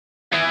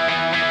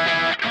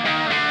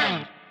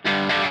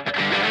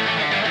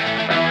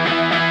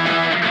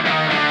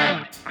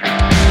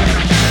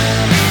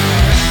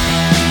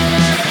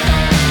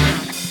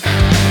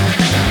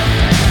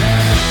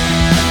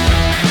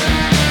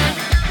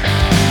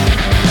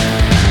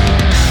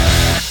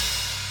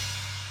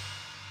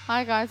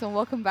Hi, guys, and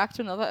welcome back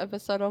to another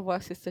episode of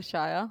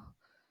Worcestershire,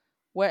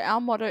 where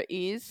our motto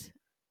is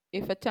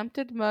if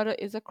attempted murder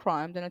is a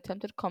crime, then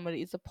attempted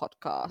comedy is a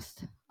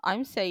podcast.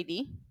 I'm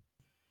Sadie,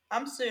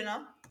 I'm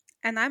Suna.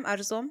 And I'm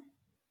Arzom.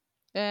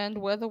 and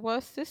we're the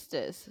Worst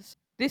Sisters.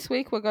 This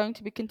week, we're going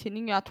to be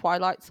continuing our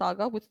Twilight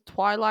saga with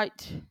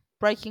Twilight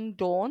Breaking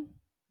Dawn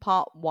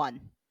Part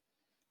 1,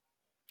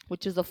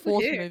 which is the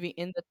fourth Woohoo. movie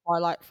in the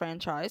Twilight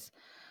franchise.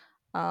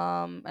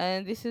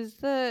 And this is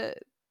the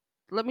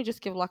let me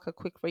just give like a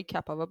quick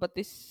recap of it. But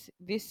this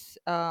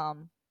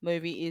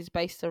movie is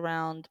based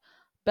around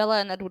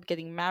Bella and Edward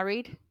getting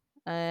married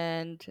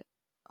and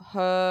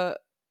her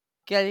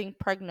getting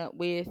pregnant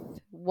with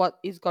what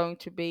is going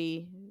to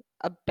be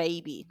a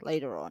baby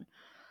later on,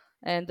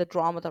 and the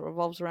drama that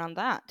revolves around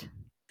that.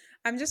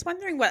 I'm just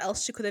wondering what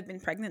else she could have been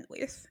pregnant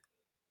with.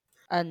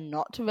 A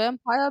not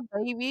vampire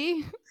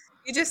baby.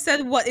 You just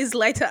said what is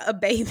later a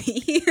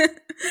baby.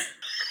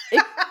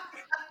 It,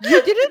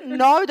 you didn't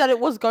know that it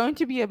was going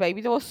to be a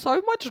baby. There was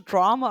so much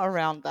drama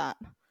around that.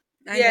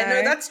 I Yeah, no,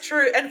 know. that's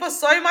true. And for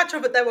so much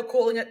of it, they were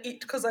calling it "it"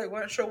 because they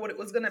weren't sure what it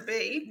was going to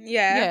be.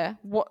 Yeah. Yeah,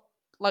 what?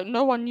 Like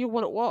no one knew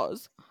what it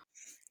was.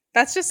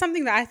 That's just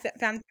something that I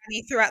found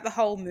funny throughout the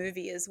whole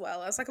movie as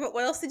well. I was like, but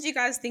what else did you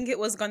guys think it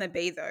was going to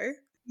be, though?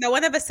 No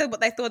one ever said what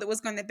they thought it was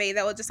going to be.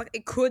 They were just like,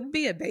 it could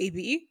be a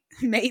baby.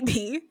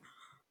 Maybe.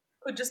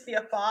 Could just be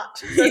a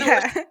fart. Don't know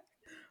what- Yeah.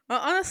 Well,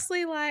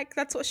 honestly, like,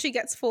 that's what she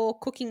gets for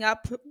cooking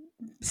up,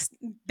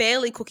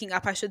 barely cooking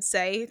up, I should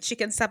say,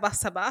 chicken saba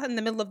saba in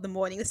the middle of the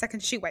morning, the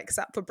second she wakes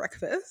up for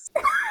breakfast.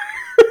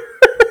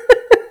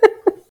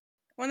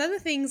 One of the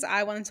things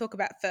I want to talk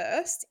about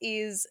first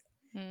is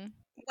Hmm.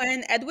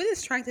 when Edward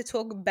is trying to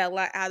talk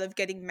Bella out of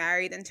getting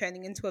married and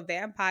turning into a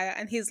vampire,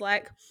 and he's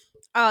like,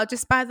 oh,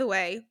 just by the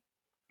way,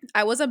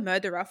 I was a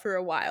murderer for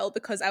a while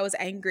because I was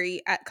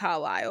angry at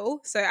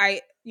Carlisle. So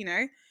I,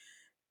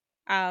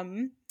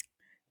 um,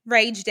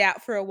 raged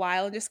out for a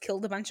while and just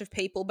killed a bunch of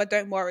people. But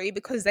don't worry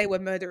because they were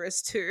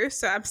murderers too.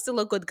 So I'm still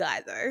a good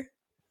guy though.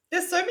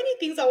 There's so many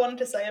things I wanted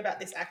to say about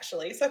this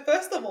actually. So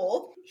first of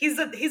all, he's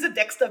a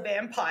Dexter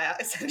vampire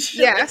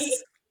essentially. Yes.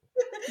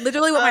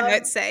 Literally what my Um,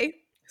 notes say.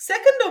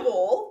 Second of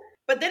all,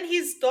 but then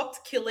he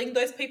stopped killing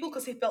those people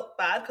because he felt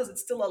bad because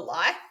it's still a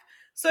life.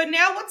 So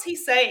now what's he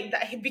saying?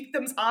 That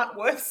victims aren't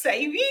worth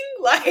saving?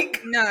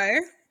 Like, No.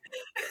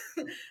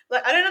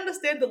 like I don't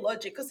understand the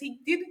logic because he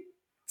did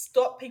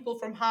stop people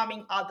from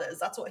harming others.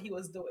 That's what he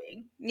was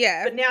doing.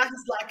 Yeah. But now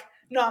he's like,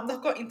 no, I'm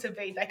not going to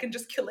intervene. They can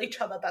just kill each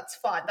other. That's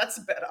fine. That's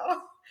better.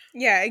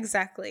 Yeah,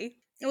 exactly.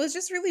 It was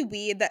just really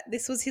weird that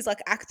this was his like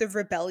act of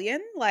rebellion.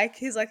 Like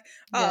he's like,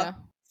 oh, Yeah.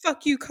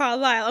 fuck you,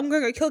 Carlisle. I'm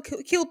going to go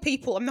kill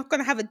people. I'm not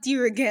going to have a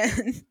deer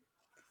again.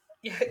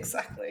 Yeah,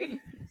 exactly.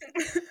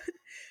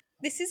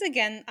 This is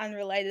again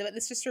unrelated, but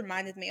this just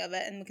reminded me of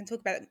it, and we can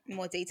talk about it in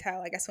more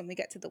detail, I guess, when we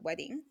get to the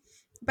wedding.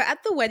 But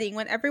at the wedding,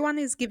 when everyone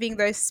is giving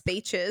those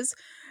speeches,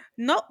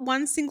 not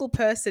one single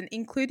person,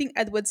 including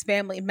Edward's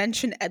family,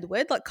 mentioned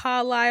Edward. Like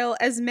Carlisle,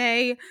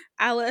 Esme,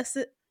 Alice,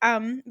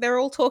 they're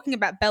all talking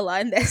about Bella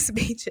in their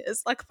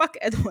speeches. Like, fuck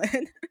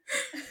Edward.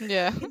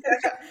 Yeah.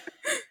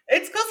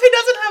 It's because he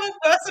doesn't have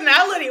a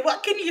personality.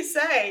 What can you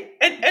say?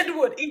 And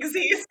Edward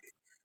exists.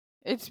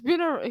 He's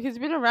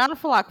been around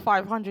for like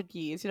 500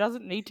 years. He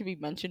doesn't need to be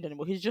mentioned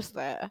anymore. He's just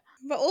there.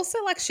 But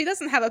also, like, she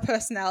doesn't have a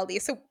personality.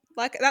 So,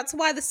 like, that's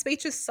why the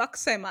speeches suck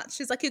so much.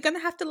 She's like, you're going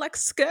to have to, like,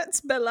 skirt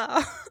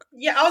Bella.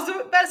 Yeah, I was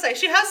about to say,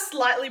 she has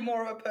slightly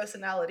more of a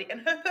personality.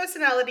 And her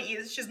personality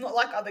is she's not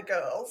like other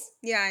girls.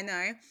 Yeah, I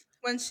know.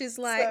 When she's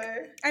like, So,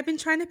 I've been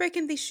trying to break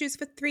in these shoes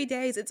for 3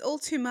 days. It's all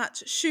too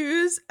much.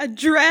 Shoes, a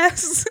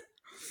dress.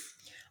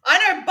 I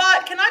know,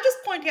 but can I just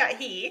point out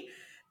here,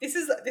 this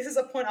is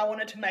a point I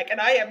wanted to make, and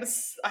I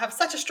have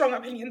such a strong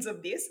opinions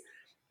of this.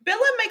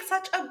 Bella makes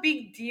such a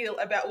big deal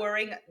about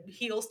wearing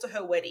heels to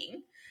her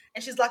wedding.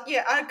 And she's like,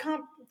 yeah, I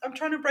can't, I'm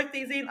trying to break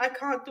these in, I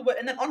can't do it.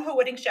 And then on her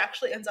wedding, she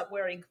actually ends up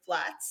wearing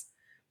flats.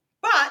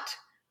 But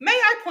may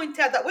I point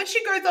out that when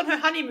she goes on her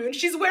honeymoon,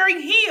 she's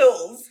wearing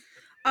heels.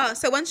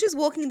 So when she's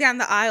walking down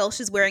the aisle,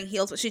 she's wearing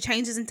heels, but she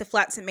changes into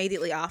flats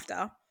immediately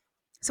after.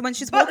 So when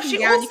she's But walking she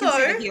down, you can see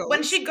also, the heels.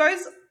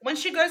 when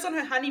she goes on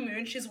her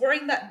honeymoon, she's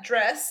wearing that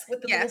dress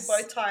with the Yes.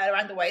 little bow tie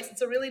around the waist.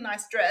 It's a really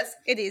nice dress.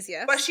 It is,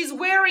 yes. But she's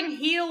wearing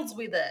heels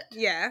with it.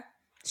 Yeah.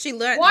 She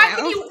learnt Why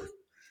now.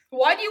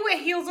 why do you wear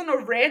heels on a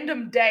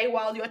random day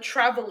while you're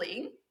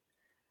traveling,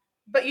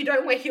 but you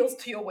don't wear heels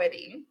to your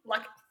wedding?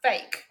 Like,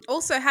 fake.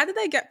 Also, how did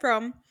they get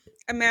from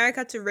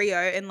America to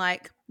Rio in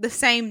like the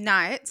same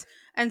night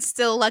and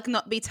still like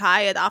not be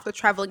tired after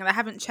traveling and they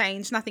haven't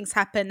changed, nothing's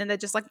happened, and they're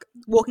just like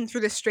walking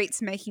through the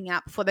streets making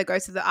out before they go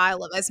to the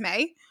Isle of Esme?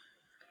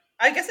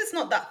 I guess it's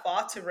not that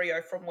far to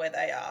Rio from where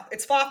they are.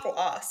 It's far for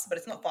us, but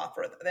it's not far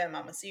for them,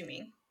 I'm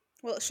assuming.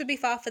 Well, it should be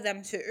far for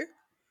them too.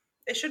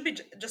 It should be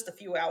just a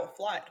few hour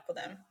flight for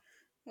them.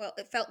 Well,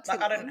 it felt too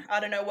Like, long. I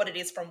don't know what it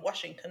is from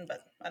Washington,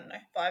 but I don't know,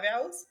 5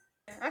 hours?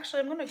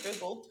 Actually, I'm going to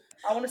Google.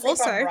 I want to see if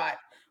Also- I'm right.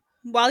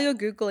 While you're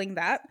Googling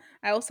that,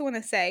 I also want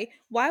to say,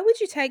 why would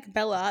you take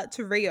Bella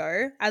to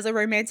Rio as a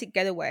romantic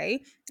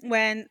getaway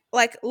when,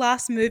 like,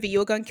 last movie, you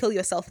were going to kill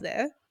yourself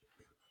there?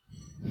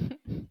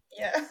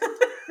 Yeah.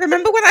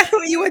 Remember when I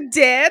thought you were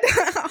dead?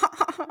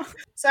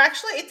 So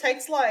actually, it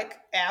takes like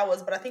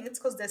hours, but I think it's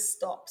because there's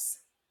stops.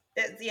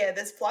 Yeah,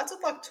 there's flights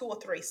with like 2 or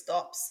 3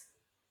 stops.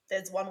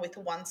 There's one with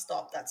one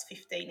stop that's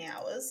 15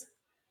 hours.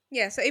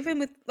 Yeah, so even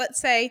with, let's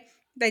say,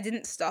 they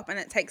didn't stop and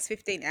it takes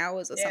 15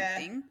 hours or Yeah.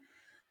 something,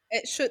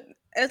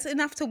 it's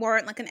enough to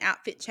warrant like an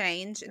outfit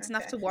change. It's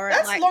enough Okay. to warrant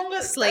That's like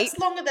longer. sleep. That's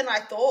longer than I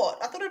thought.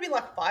 I thought it'd be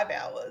like 5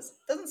 hours.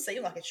 Doesn't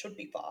seem like it should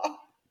be far.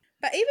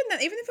 But even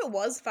then, even if it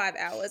was 5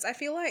 hours, I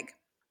feel like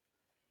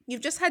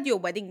you've just had your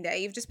wedding day.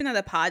 You've just been at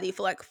a party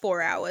for like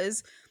 4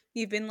 hours.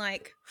 You've been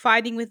like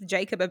fighting with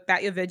Jacob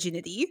about your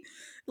virginity.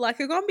 Like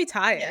you're gonna be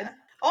tired. Yeah.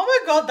 Oh my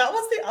god, that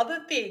was the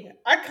other thing.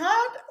 I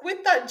can't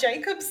with that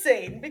Jacob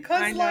scene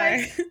because I know.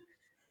 like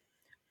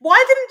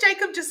why didn't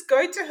Jacob just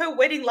go to her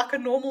wedding like a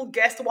normal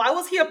guest? Why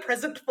was he a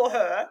present for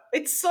her?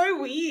 It's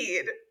so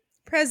weird.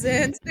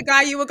 Present, the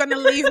guy you were gonna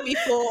leave me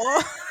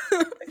for.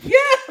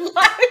 Yeah,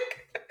 like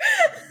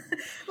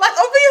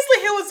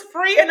obviously he was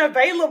free and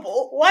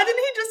available. Why didn't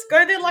he just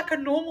go there like a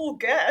normal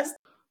guest?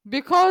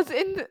 Because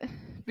in the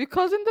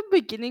because in the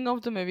beginning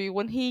of the movie,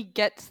 when he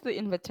gets the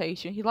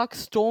invitation, he like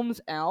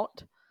storms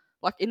out,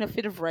 like in a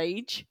fit of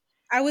rage.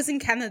 I was in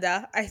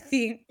Canada, I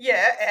think.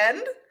 Yeah,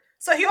 and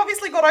so he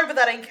obviously got over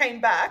that and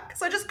came back.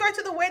 So just go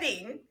to the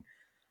wedding.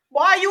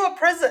 Why are you a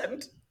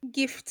present?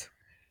 Gift.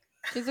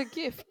 Is a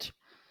gift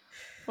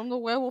from the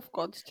werewolf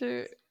gods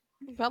to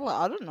Bella.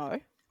 I don't know.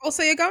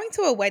 Also, you're going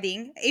to a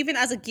wedding, even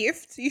as a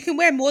gift, you can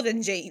wear more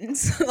than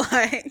jeans.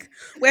 Like,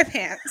 wear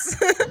pants.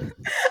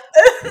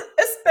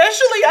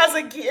 Especially as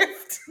a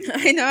gift.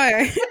 I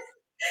know.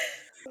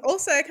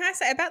 Also, can I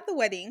say about the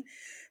wedding?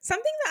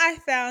 Something that I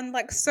found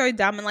like so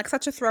dumb and like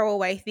such a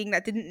throwaway thing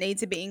that didn't need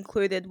to be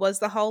included was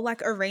the whole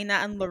like Arena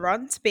and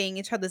Laurent being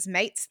each other's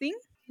mates thing.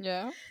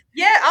 Yeah.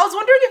 Yeah, I was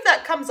wondering if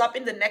that comes up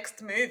in the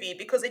next movie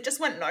because it just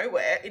went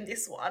nowhere in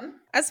this one.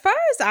 As far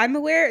as I'm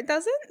aware, it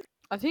doesn't.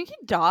 I think he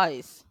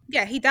dies.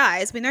 Yeah, he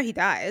dies. We know he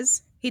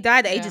dies. He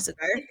died Yeah. ages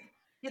ago.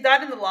 He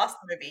died in the last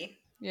movie.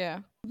 Yeah.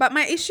 But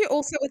my issue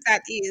also with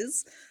that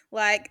is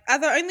like, are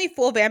there only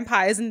 4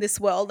 vampires in this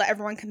world that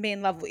everyone can be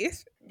in love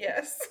with?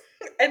 Yes.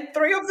 And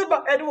 3 of them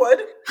are Edward.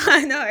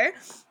 I know.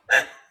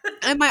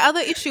 And my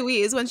other issue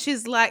is when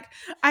she's like,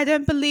 I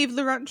don't believe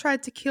Laurent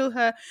tried to kill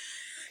her.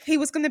 He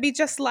was going to be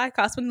just like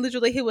us, when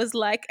literally he was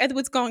like,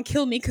 Edward's going to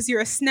kill me because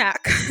you're a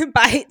snack.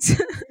 Bite.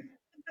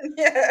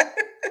 Yeah.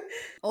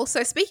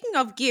 Also, speaking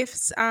of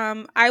gifts,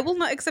 I will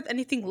not accept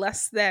anything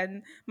less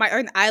than my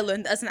own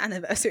island as an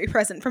anniversary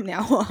present from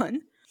now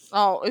on.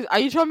 Oh, are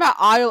you talking about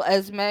Isle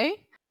Esme?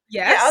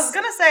 Yeah, I was Yes.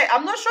 going to say,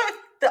 I'm not sure if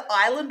the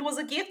island was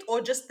a gift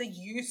or just the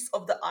use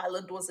of the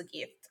island was a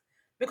gift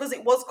because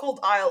it was called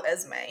Isle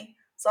Esme.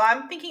 So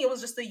I'm thinking it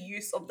was just the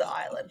use of the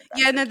island.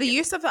 That's Yeah, no, the gift.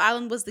 use of the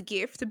island was the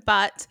gift,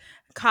 but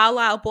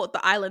Carlisle bought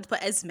the island for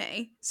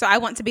Esme. So I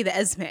want to be the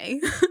Esme.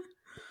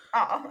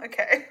 Ah,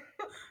 okay.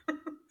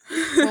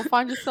 Well,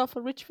 find yourself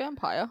a rich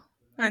vampire.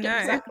 I know.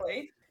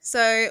 Exactly.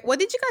 So, what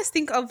did you guys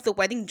think of the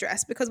wedding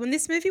dress? Because when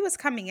this movie was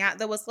coming out,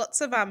 there was lots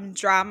of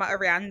drama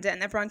around it,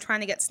 and everyone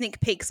trying to get sneak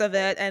peeks of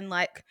it. And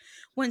like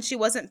when she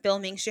wasn't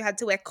filming, she had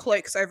to wear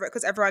cloaks over it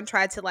because everyone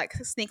tried to like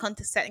sneak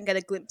onto set and get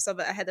a glimpse of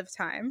it ahead of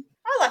time.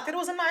 I liked it. It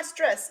was a nice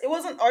dress. It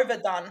wasn't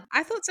overdone.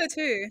 I thought so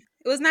too.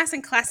 It was nice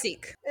and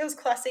classic. It was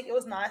classic. It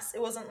was nice.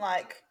 It wasn't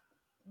like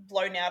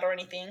blown out or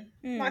anything.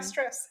 Nice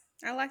dress.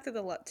 I liked it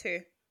a lot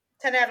too.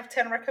 10 out of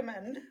 10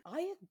 recommend.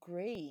 I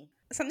agree.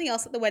 Something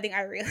else at the wedding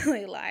I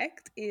really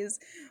liked is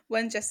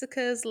when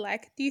Jessica's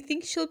like, "Do you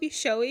think she'll be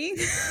showing?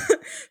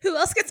 Who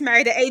else gets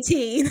married at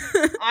 18?"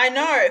 I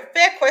know.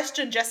 Fair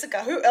question,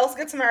 Jessica. Who else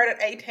gets married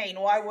at 18?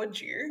 Why would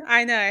you?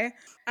 I know.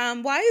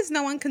 Why is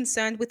no one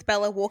concerned with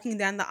Bella walking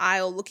down the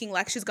aisle looking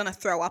like she's gonna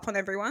throw up on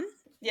everyone?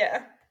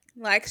 Yeah.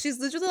 Like she's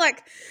literally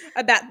like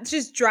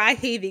she's dry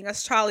heaving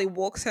as Charlie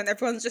walks her, and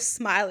everyone's just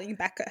smiling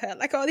back at her,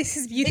 like, "Oh, this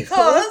is beautiful."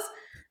 Because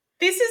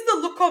this is the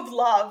look of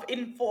love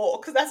in 4,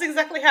 because that's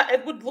exactly how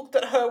Edward looked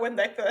at her when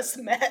they first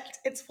met.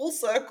 It's full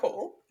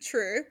circle.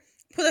 True.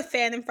 Put a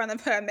fan in front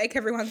of her and make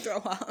everyone throw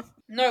up.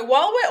 No,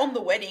 while we're on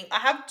the wedding, I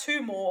have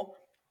 2 more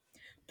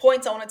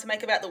points I wanted to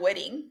make about the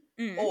wedding,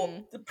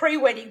 or the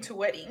pre-wedding to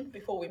wedding,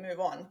 before we move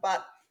on.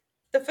 But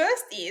the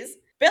first is,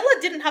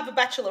 Bella didn't have a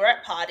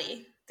bachelorette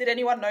party. Did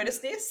anyone notice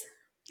this?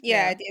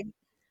 Yeah, Yeah. I did.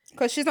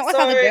 Because she's not like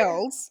So- other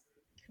girls.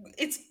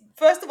 It's,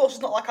 first of all,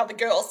 she's not like other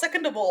girls.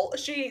 Second of all,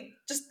 she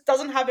just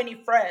doesn't have any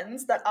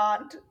friends that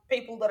aren't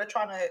people that are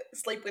trying to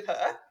sleep with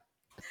her.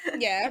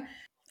 Yeah.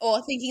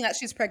 Or thinking that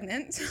she's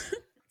pregnant.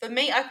 For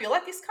me, I feel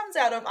like this comes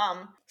out of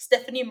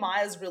Stephanie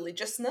Meyer's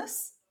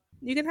religiousness.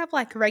 You can have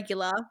like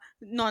regular,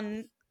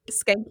 non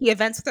skanky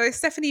events. So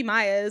Stephanie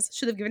Myers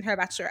should have given her a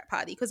bachelorette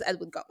party because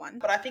Edward got one.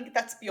 But I think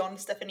that's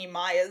beyond Stephanie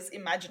Meyer's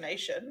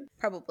imagination.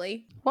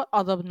 Probably. What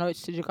other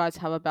notes did you guys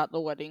have about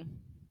the wedding?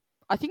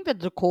 I think the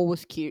decor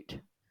was cute.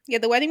 Yeah,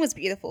 the wedding was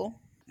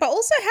beautiful. But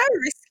also how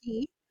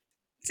risky.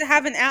 to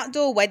have an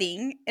outdoor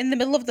wedding in the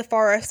middle of the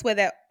forest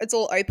where it's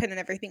all open and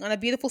everything on a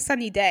beautiful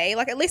sunny day.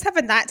 Like, at least have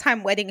a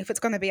nighttime wedding if it's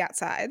going to be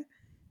outside.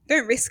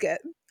 Don't risk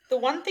it. The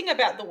one thing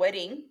about the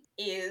wedding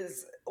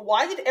is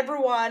why did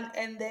everyone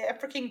and their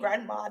freaking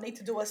grandma need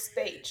to do a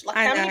speech? Like,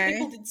 I how many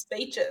people know. did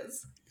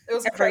speeches? It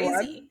was Everyone.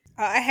 crazy.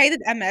 I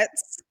hated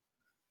Emmett's. Oh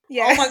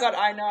Yeah, my god,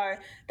 I know.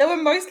 They were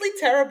mostly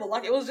terrible.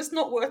 Like, it was just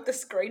not worth the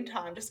screen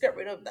time. Just get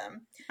rid of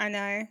them. I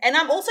know. And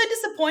I'm also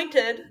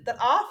disappointed that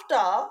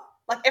after,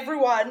 like,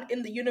 everyone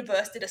in the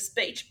universe did a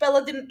speech,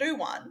 Bella didn't do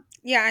one.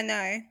 Yeah, I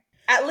know.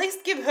 At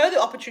least give her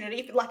the opportunity,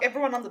 if, like,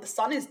 everyone under the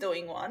sun is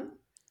doing one.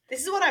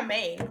 This is what I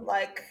mean.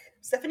 Like,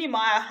 Stephanie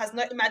Meyer has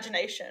no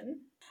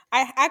imagination.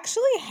 I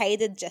actually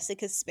hated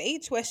Jessica's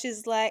speech where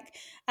she's like,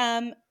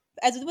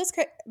 Edward was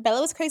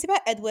Bella was crazy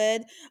about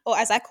Edward, or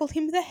as I called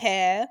him, the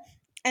hair,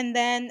 and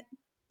then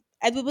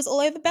Edward was all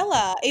over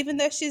Bella, even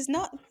though she's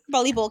not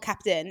volleyball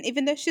captain,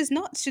 even though she's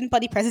not student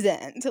body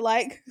president.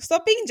 Like,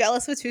 stop being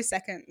jealous for 2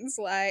 seconds.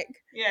 Like,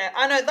 Yeah,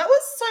 I know. That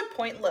was so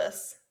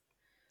pointless.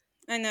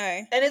 I know.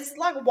 And it's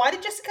like, why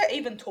did Jessica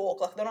even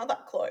talk? Like, they're not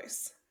that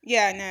close.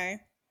 Yeah, I know.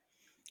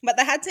 But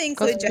they had to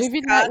Because include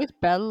movie night Jessica.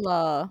 with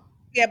Bella.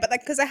 Yeah, but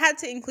because I had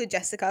to include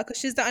Jessica because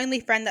she's the only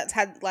friend that's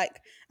had, like,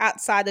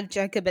 outside of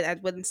Jacob and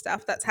Edward and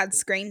stuff, that's had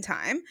screen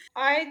time.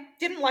 I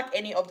didn't like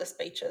any of the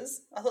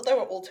speeches. I thought they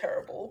were all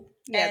terrible.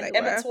 Yeah, And they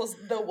were. Emmett's was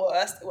the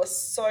worst. It was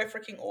so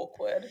freaking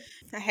awkward.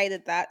 I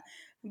hated that.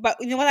 But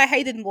you know what I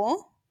hated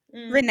more?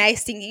 Mm, Renee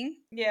singing.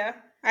 yeah,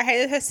 I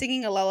hated her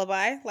singing a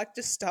lullaby. Like,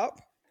 just stop.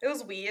 it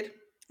was weird.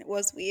 It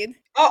was weird.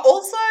 Oh,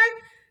 also,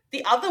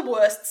 the other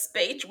worst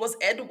speech was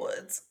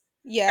Edward's.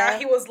 How Yeah,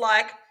 he was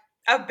like,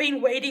 I've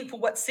been waiting for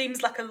what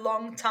seems like a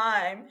long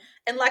time.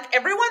 And like,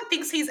 everyone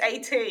thinks he's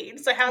 18.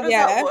 So how does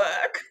that yeah,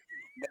 work?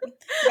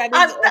 that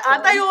is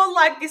Aren't they awful. all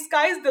like, this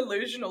guy is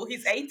delusional?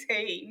 He's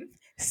 18.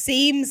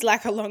 Seems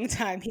like a long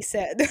time, he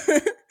said.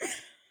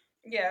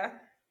 Yeah.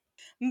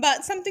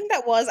 But something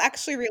that was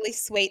actually really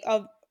sweet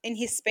of in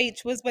his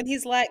speech was when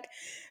he's like,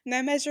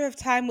 "No measure of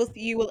time with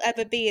you will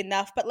ever be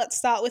enough, but let's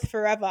start with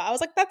forever." I was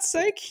like, "That's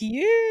so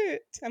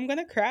cute." I'm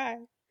gonna cry.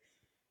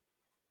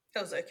 It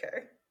was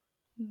okay.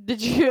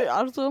 Did you,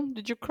 also,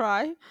 did you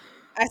cry?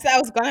 I said I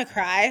was gonna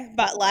cry,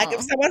 but like, if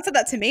Oh. someone said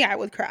that to me, I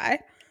would cry.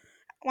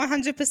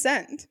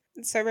 100%.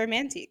 It's so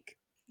romantic.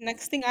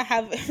 Next thing I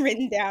have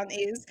written down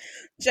is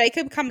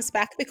Jacob comes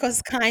back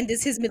because kind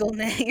is his middle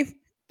name.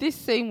 This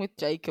scene with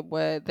Jacob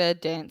where they're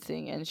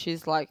dancing and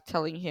she's like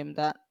telling him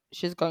that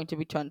she's going to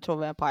be turned into a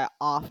vampire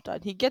after.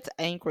 And he gets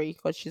angry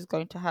because she's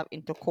going to have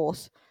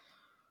intercourse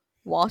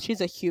while she's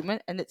a human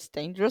and it's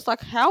dangerous.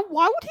 Like, how?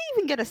 Why would he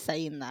even get a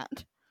say in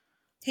that?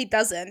 He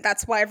doesn't.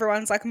 That's why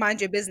everyone's like, mind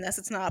your business.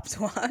 It's not up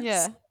to us.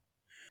 Yeah.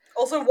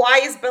 Also, why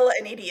is Bella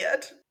an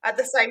idiot at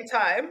the same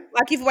time?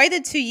 Like, you've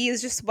waited 2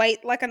 years, just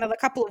wait like another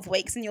couple of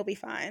weeks and you'll be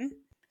fine.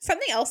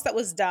 Something else that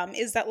was dumb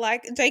is that,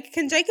 like,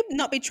 can Jacob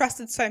not be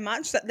trusted so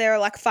much that there are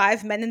like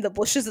 5 men in the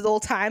bushes at all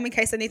time in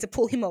case they need to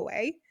pull him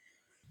away?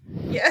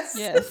 Yes.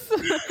 Yes.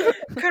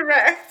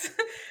 Correct.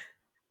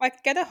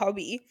 Like, get a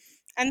hobby.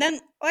 And then,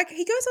 like,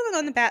 he goes on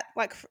and on about,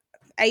 like,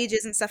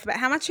 ages and stuff about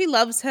how much he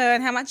loves her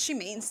and how much she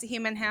means to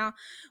him and how,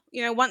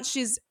 once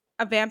she's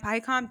a vampire,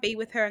 he can't be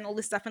with her and all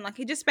this stuff. And, like,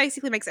 he just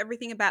basically makes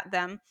everything about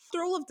them.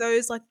 Through all of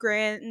those, like,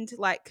 grand,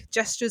 like,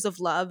 gestures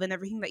of love and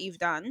everything that you've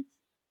done,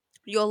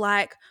 you're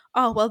like,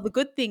 oh, well, the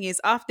good thing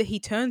is after he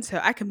turns her,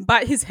 I can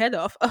bite his head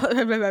off.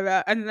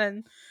 And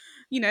then,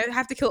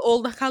 have to kill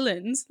all the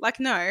Cullens. Like,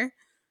 no,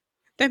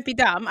 don't be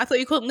dumb. I thought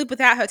you couldn't live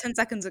without her 10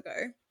 seconds ago.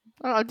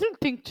 I didn't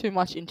think too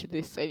much into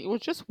this scene. It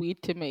was just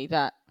weird to me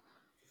that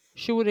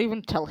she would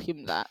even tell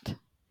him that.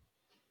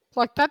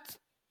 Like, that's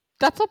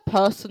a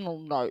personal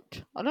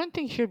note. I don't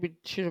think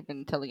should have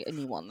been telling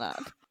anyone that.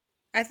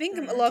 I think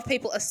a lot of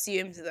people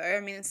assumed, though. I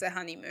mean, it's their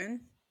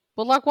honeymoon.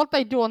 But like, what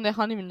they do on their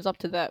honeymoon is up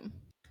to them.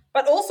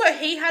 But also,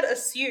 he had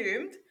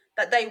assumed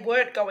that they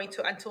weren't going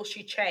to until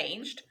she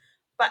changed.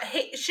 But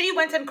she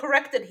went and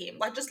corrected him.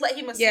 Like, just let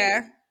him assume.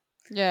 Yeah.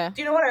 Yeah.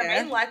 Do you know what I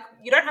Yeah. mean? Like,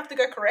 you don't have to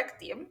go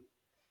correct him.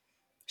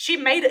 She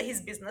made it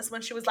his business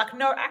when she was like,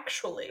 no,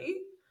 actually,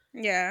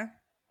 Yeah.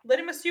 let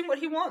him assume what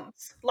he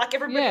wants. Like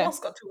everybody Yeah. else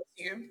got to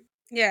assume.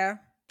 Yeah.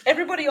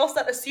 Everybody else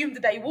that assumed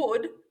they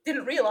would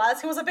didn't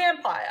realize he was a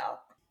vampire.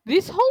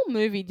 This whole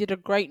movie did a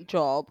great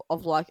job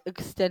of like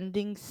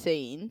extending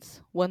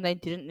scenes when they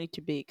didn't need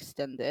to be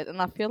extended, and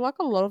I feel like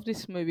a lot of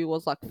this movie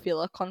was like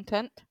filler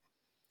content.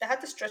 They had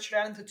to stretch it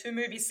out into 2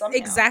 movies somehow.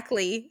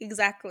 Exactly.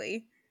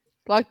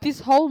 Like this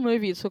whole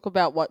movie took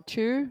about what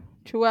 2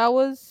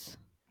 hours,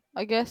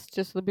 I guess,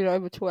 just a bit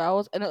over 2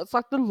 hours, and it's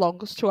like the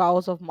longest 2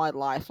 hours of my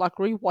life. Like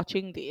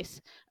rewatching this,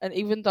 and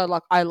even though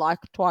like I like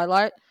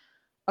Twilight,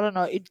 I don't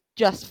know, it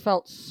just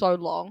felt so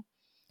long.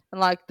 And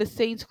like the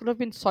scenes could have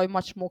been so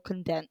much more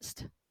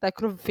condensed. They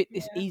could have fit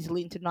this Yeah.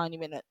 easily into 90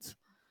 minutes.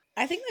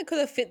 I think they could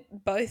have fit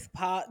both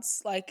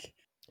parts, like,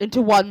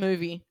 Into one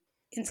movie.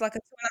 into like a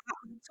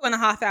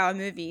 2.5 hour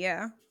movie,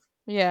 yeah.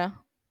 Yeah.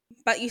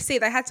 But you see,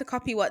 they had to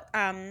copy what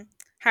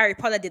Harry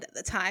Potter did at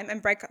the time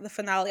and break up the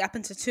finale up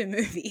into 2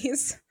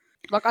 movies.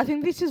 Like, I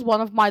think this is one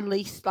of my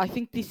least. I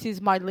think this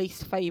is my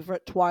least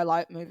favorite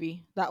Twilight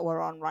movie that we're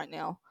on right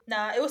now.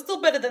 Nah, it was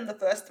still better than the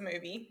first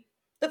movie.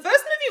 The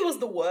first movie was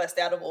the worst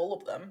out of all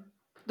of them.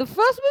 The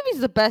first movie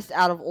is the best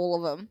out of all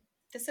of them.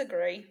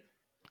 Disagree.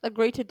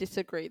 Agree to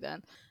disagree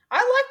then. I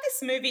like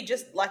this movie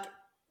just like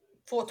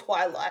for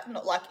Twilight,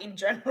 not like in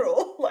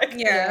general. Like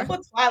Yeah. Yeah. for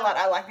Twilight,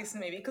 I like this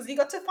movie because you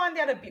got to find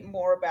out a bit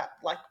more about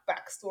like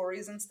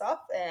backstories and stuff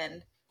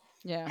and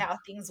Yeah. how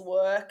things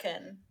work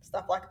and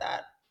stuff like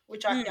that,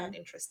 which I found Mm.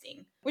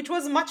 interesting. Which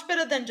was much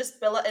better than just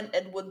Bella and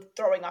Edward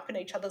throwing up in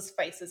each other's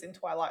faces in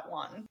Twilight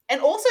 1.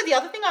 And also, the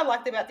other thing I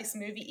liked about this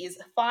movie is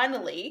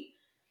finally,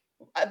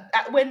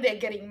 when they're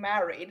getting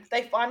married,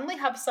 they finally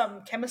have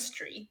some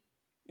chemistry.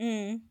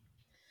 Mm.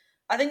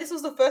 I think this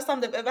was the first time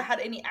they've ever had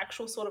any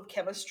actual sort of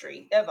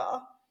chemistry ever.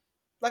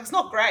 Like, it's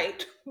not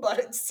great, but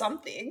it's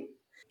something.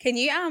 Can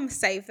you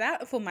save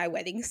that for my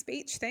wedding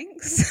speech?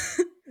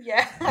 Thanks.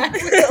 Yeah, I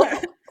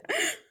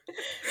will.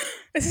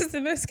 This is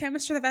the most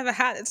chemistry I've ever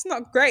had. It's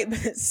not great,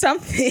 but it's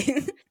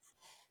something.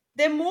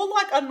 They're more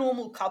like a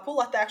normal couple,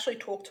 like they actually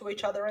talk to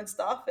each other and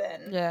stuff,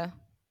 and Yeah.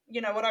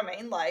 you know what I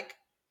mean? Like,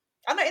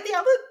 I know in the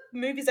other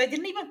movies, they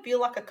didn't even feel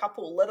like a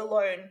couple, let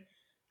alone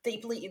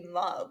deeply in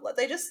love. Like,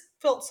 they just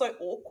felt so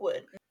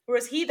awkward.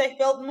 Whereas here, they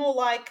felt more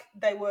like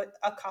they were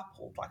a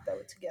couple, like they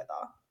were together.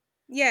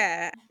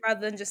 Yeah, rather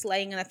than just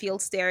laying in a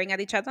field staring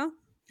at each other.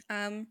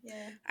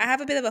 Yeah. I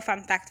have a bit of a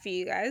fun fact for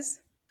you guys.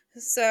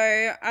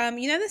 So,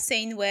 you know the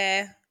scene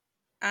where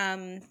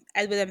Edward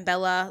and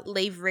Bella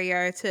leave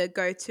Rio to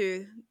go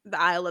to the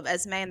Isle of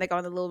Esme and they go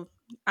on a little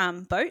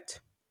boat?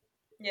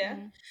 Yeah.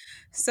 Mhm.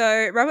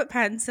 So Robert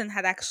Pattinson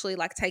had actually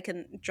like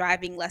taken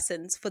driving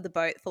lessons for the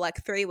boat for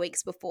like 3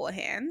 weeks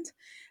beforehand,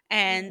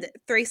 and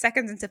 3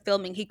 seconds into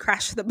filming, he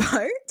crashed the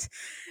boat,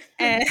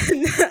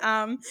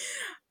 and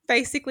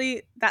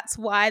basically that's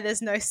why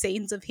there's no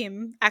scenes of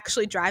him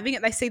actually driving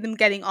it. They see them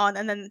getting on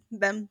and then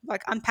them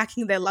like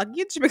unpacking their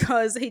luggage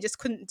because he just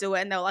couldn't do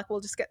it, and they're like, "We'll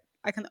just get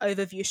like an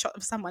overview shot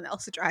of someone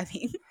else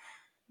driving."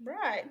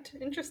 Right.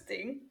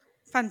 Interesting.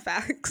 Fun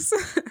facts.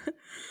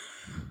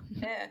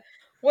 Yeah.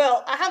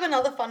 Well, I have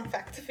another fun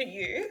fact for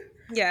you.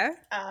 Yeah.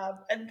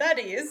 And that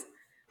is,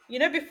 you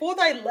know, before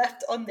they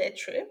left on their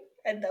trip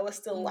and they were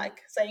still Mm.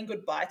 like saying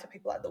goodbye to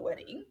people at the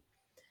wedding,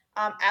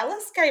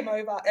 Alice came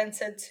over and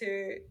said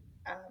to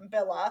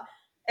Bella,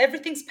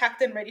 everything's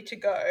packed and ready to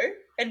go.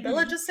 And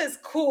Bella just says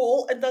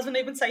cool and doesn't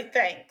even say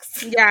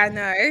thanks. Yeah, I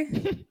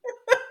know.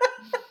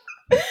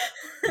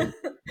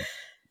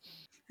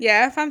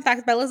 Yeah, fun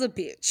fact, Bella's a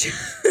bitch.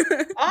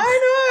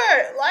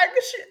 I know.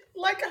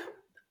 Like,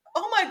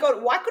 oh my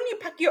god, why couldn't you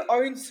pack your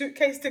own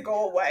suitcase to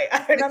go away?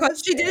 I don't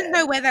Because she didn't know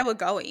understand. where they were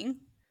going.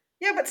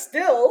 Yeah, but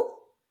still,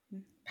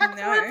 pack for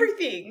No.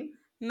 everything.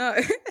 No.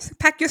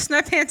 Pack your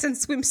snow pants and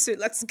swimsuit.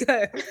 Let's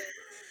go.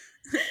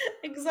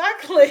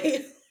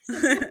 Exactly.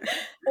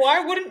 Why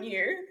wouldn't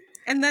you?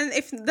 And then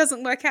if it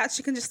doesn't work out,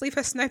 she can just leave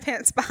her snow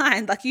pants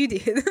behind like you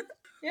did.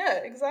 Yeah,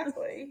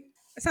 exactly.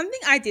 Something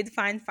I did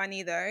find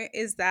funny though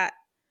is that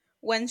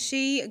when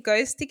she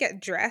goes to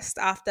get dressed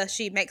after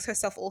she makes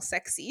herself all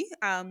sexy,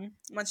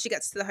 once she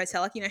gets to the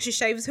hotel, like, you know, she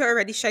shaves her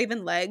already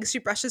shaven legs, she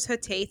brushes her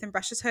teeth and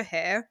brushes her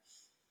hair.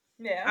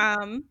 Yeah.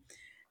 Um,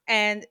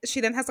 and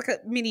she then has like a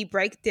mini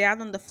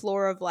breakdown on the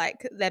floor of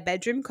like their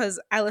bedroom because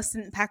Alice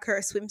didn't pack her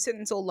a swimsuit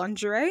and it's all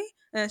lingerie.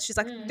 And she's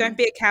like, "Don't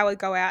be a coward,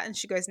 go out." And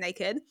she goes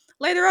naked.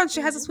 Later on, she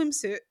has a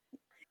swimsuit.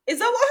 Is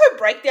that what her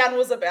breakdown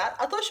was about?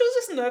 I thought she was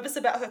just nervous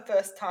about her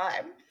first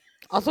time.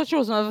 I thought she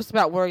was nervous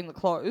about wearing the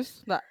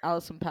clothes that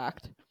Alison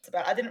packed. It's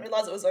about. I didn't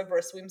realize it was over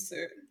a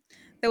swimsuit.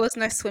 There was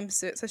no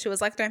swimsuit, so she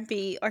was like, "Don't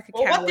be like a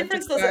Well, coward." what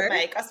difference just does go. it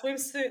make? A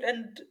swimsuit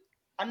and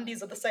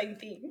undies are the same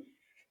thing.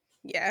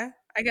 Yeah,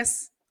 I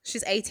guess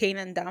she's 18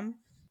 and dumb.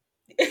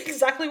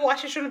 Exactly why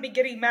she shouldn't be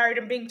getting married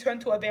and being turned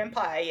to a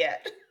vampire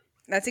yet.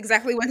 That's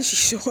exactly when she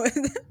should.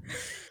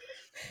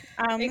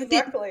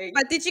 Exactly.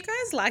 But did you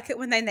guys like it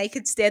when they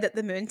naked stared at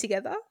the moon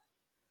together?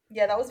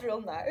 Yeah, that was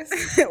real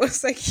nice. It was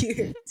so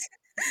cute.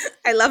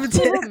 I loved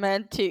So it.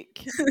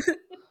 romantic.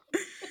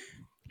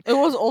 It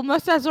was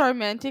almost as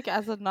romantic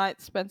as the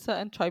night Spencer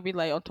and Toby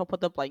lay on top of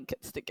the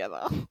blankets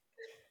together.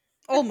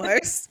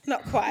 Almost,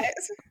 not quite.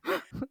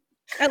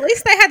 At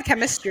least they had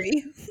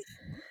chemistry.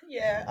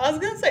 Yeah, I was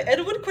gonna say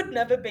Edward could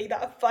never be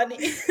that funny.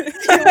 Deal with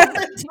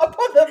the top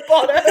or the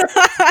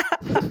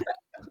bottom.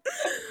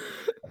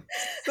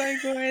 So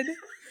good.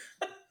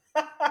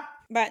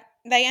 But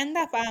they end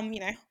up,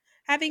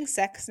 having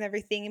sex and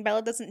everything, and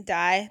Bella doesn't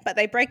die, but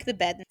they break the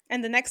bed.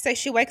 And the next day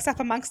she wakes up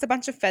amongst a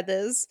bunch of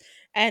feathers,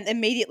 and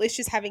immediately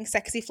she's having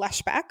sexy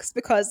flashbacks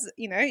because,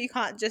 you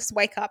can't just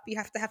wake up, you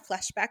have to have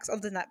flashbacks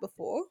of the night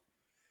before.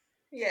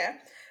 Yeah.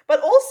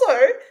 But also,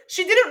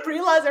 she didn't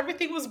realize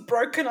everything was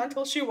broken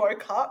until she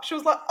woke up. She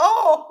was like,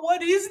 oh,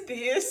 what is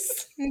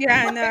this?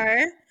 Yeah, I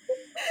know.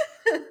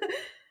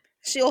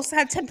 She also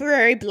had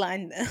temporary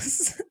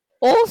blindness.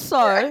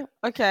 Also,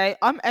 okay,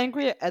 I'm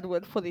angry at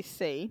Edward for this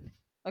scene.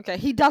 Okay,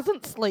 he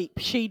doesn't sleep,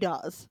 she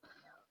does.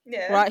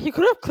 Yeah. Right? He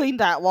could have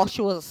cleaned that while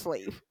she was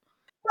asleep.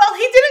 Well,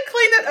 he didn't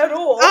clean it at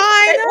all.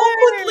 I They know.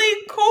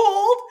 awkwardly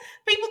called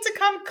people to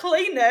come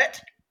clean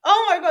it.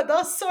 Oh my god, that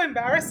was so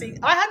embarrassing.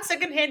 I had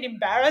secondhand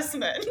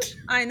embarrassment.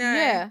 I know.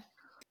 Yeah.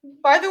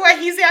 By the way,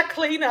 he's our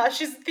cleaner.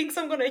 She thinks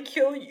I'm gonna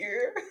kill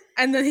you.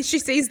 And then she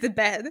sees the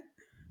bed.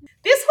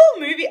 This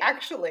whole movie,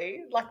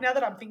 actually, like now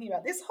that I'm thinking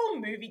about it, this whole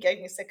movie gave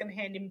me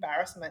secondhand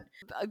embarrassment.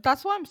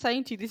 That's what I'm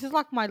saying to you. This is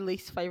like my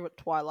least favorite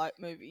Twilight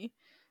movie.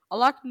 I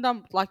like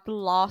like the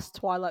last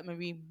Twilight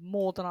movie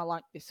more than I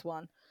like this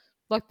one.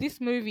 Like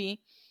this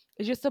movie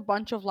is just a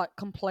bunch of like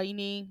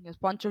complaining. There's a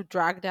bunch of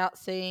dragged out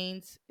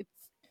scenes. It's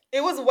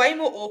It was way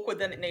more awkward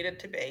than it needed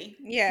to be.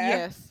 Yeah.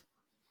 yes.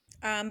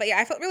 But yeah,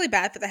 I felt really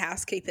bad for the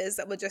housekeepers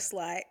that were just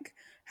like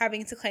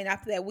having to clean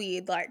up their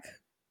weird, like,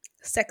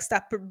 sexed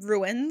up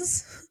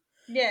ruins.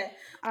 Yeah.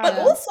 But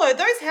Yeah. also,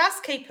 those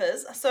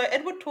housekeepers, so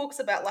Edward talks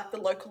about like the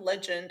local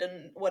legend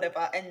and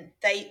whatever, and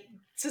they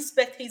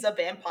suspect he's a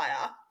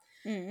vampire.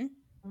 Mm.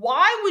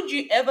 Why would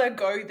you ever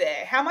go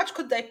there? How much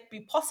could they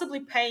be possibly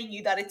paying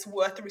you that it's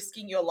worth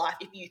risking your life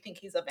if you think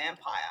he's a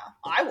vampire?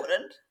 I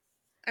wouldn't.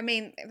 I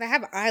mean, they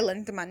have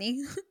island money.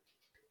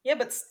 Yeah,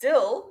 but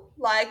still,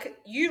 like,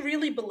 you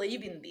really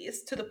believe in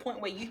this to the point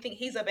where you think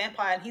he's a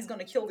vampire and he's going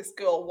to kill this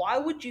girl. Why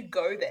would you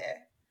go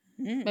there?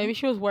 Mm. Maybe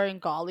she was wearing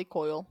garlic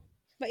oil.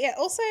 But yeah,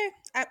 also,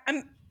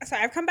 I'm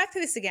sorry, I've come back to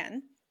this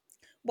again.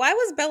 Why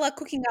was Bella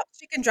cooking up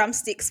chicken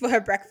drumsticks for her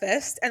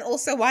breakfast? And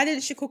also, why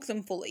didn't she cook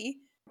them fully?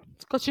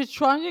 Because she's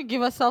trying to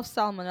give herself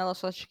salmonella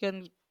so she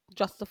can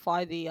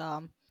justify the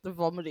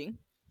vomiting.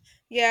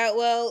 Yeah,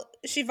 well,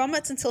 she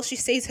vomits until she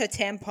sees her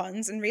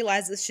tampons and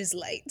realizes she's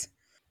late.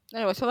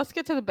 Anyway, so let's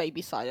get to the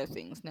baby side of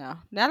things now.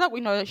 Now that we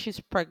know that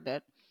she's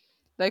pregnant,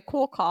 they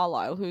call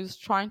Carlisle, who's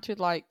trying to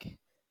like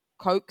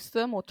coax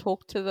them or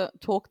talk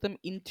them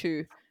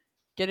into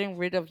getting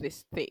rid of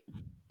this thing.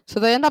 So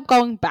they end up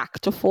going back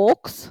to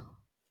Forks,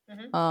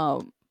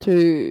 Mhm.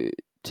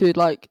 to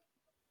like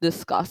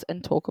discuss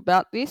and talk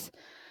about this.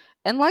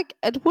 And like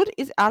Edward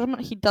is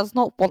adamant he does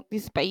not want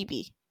this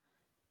baby,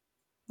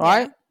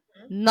 right?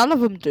 Yeah. None of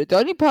them do. The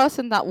only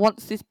person that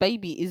wants this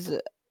baby is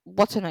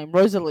what's her name,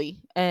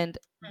 Rosalie and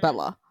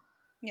Bella.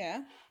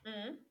 Yeah.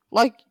 Mhm.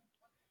 Like,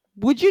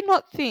 would you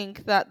not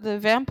think that the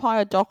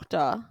vampire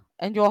doctor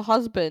and your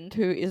husband,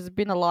 who has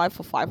been alive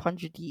for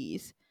 500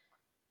 years,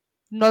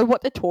 know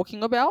what they're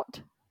talking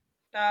about?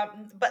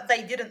 But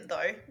they didn't,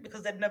 though,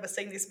 because they'd never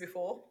seen this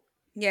before.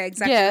 Yeah,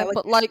 exactly. Yeah, That was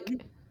but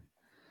like,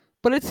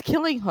 but it's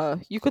killing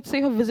her. You could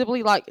see her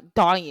visibly like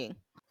dying.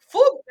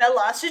 For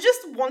Bella, she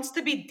just wants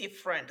to be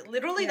different.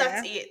 Literally, Yeah.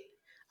 that's it.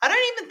 I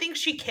don't even think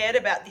she cared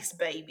about this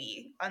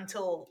baby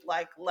until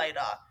like later.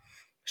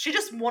 She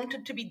just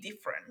wanted to be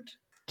different.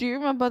 Do you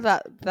remember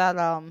that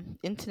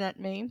internet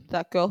meme?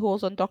 That girl who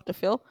was on Dr.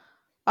 Phil?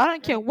 I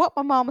don't care what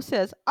my mama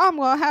says. I'm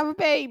gonna have a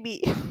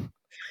baby.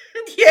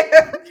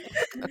 Yeah.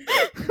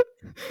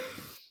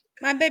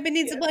 My baby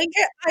needs a Yeah.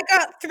 blanket. I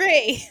got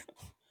 3.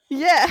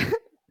 Yeah.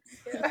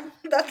 Yeah.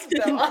 That's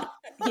Bella.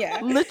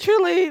 Yeah.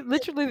 literally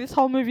this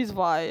whole movie's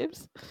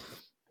vibes.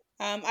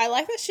 I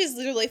like that she's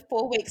literally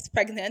 4 weeks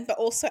pregnant, but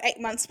also 8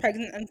 months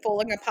pregnant and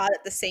falling apart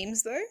at the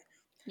seams, though.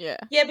 Yeah.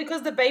 Yeah,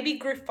 because the baby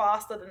grew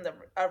faster than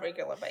a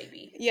regular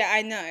baby. Yeah,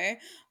 I know.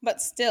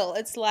 But still,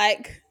 it's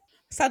like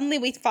suddenly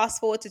we fast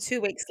forward to 2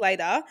 weeks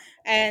later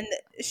and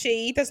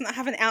she doesn't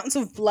have an ounce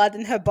of blood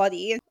in her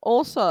body.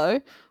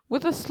 Also,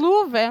 with a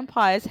slew of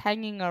vampires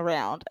hanging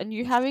around and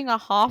you having a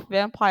half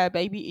vampire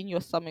baby in your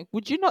stomach,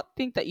 would you not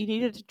think that you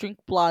needed to drink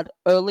blood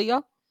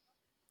earlier?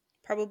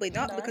 Probably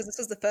not, No. because this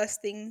was the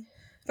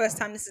first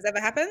time this has ever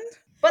happened.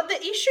 But the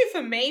issue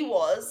for me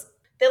was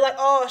they're like,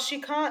 oh,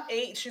 she can't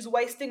eat, she's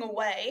wasting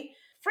away.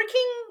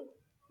 Freaking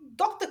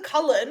Dr.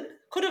 Cullen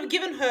could have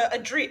given her a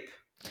drip.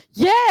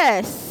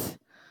 Yes.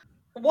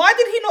 Why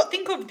did he not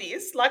think of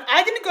this? Like,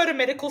 I didn't go to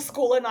medical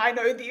school and I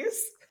know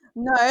this.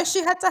 No, she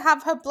had to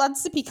have her blood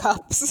sippy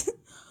cups.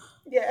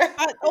 Yeah.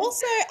 But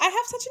also, I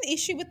have such an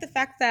issue with the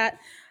fact that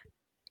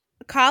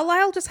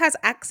Carlisle just has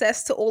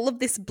access to all of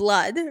this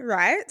blood,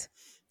 right?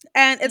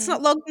 And it's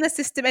not logged in the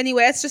system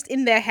anywhere, it's just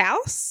in their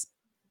house.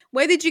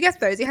 Where did you get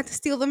those? You had to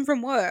steal them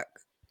from work.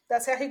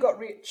 That's how he got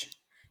rich.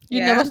 You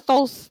Yeah. never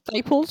stole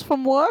staples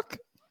from work?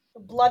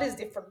 Blood is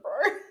different, bro.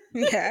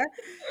 Yeah.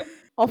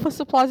 Office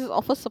supplies is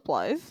office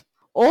supplies.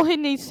 All he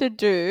needs to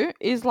do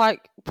is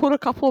like put a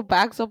couple of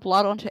bags of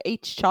blood onto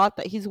each chart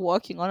that he's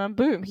working on, and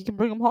boom, he can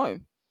bring them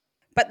home.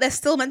 But they're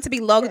still meant to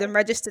be logged and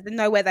registered and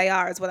know where they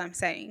are, is what I'm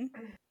saying.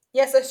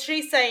 Yeah, so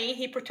she's saying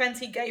he pretends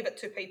he gave it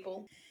to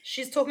people.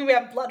 She's talking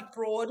about blood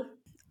fraud.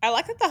 I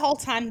like that the whole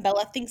time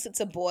Bella thinks it's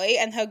a boy,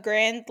 and her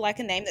grand, like,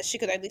 a name that she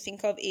could only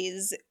think of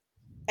is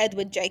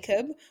Edward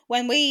Jacob,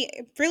 when we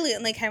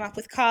brilliantly came up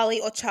with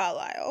Carly or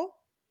Charlisle.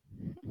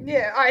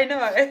 Yeah, I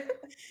know.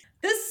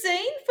 The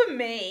scene for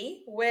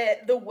me where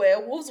the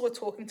werewolves were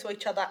talking to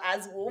each other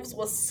as wolves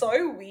was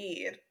so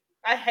weird.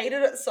 I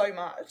hated it so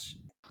much.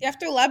 You have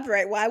to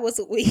elaborate. Why was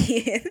it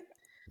weird?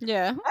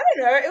 Yeah. I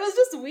don't know, it was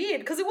just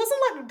weird because it wasn't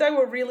like they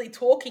were really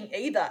talking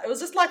either. It was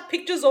just like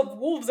pictures of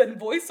wolves and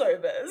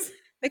voiceovers.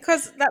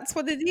 Because that's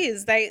what it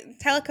is. They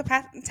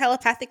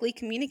telepathically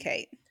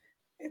communicate.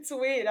 It's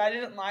weird. I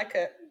didn't like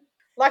it.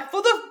 Like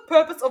for the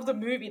purpose of the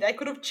movie, they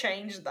could have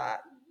changed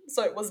that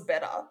so it was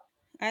better.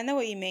 I know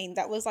what you mean.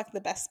 That was like the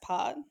best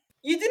part.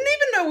 You didn't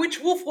even know which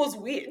wolf was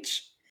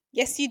which.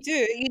 Yes, you do.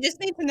 You just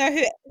need to know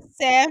who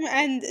Sam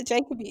and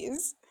Jacob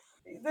is.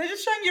 They're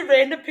just showing you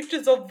random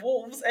pictures of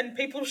wolves and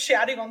people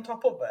shouting on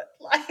top of it.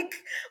 Like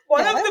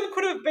one of Yeah. them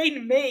could have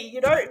been me. You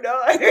don't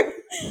know.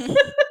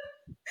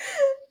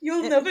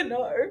 You'll It- never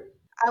know.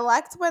 I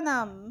liked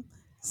when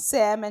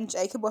Sam and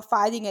Jacob were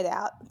fighting it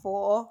out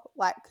for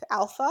like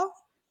Alpha.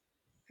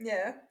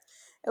 Yeah.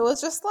 It was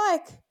just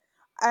like,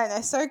 I don't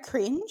know, so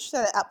cringe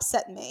that it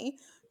upset me.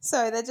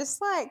 So they're just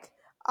like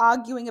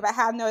arguing about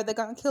how no, they're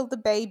going to kill the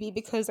baby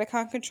because they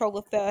can't control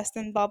the thirst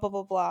and blah, blah,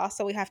 blah, blah.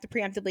 So we have to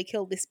preemptively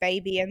kill this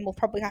baby and we'll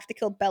probably have to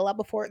kill Bella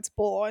before it's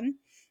born.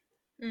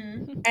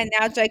 Mm. And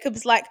now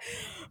Jacob's like,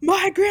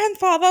 my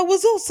grandfather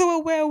was also a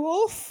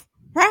werewolf.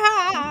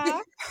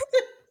 Rah!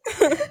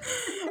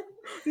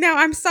 Now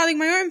I'm starting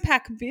my own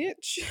pack,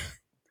 bitch.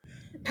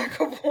 Pack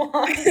of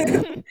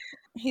one.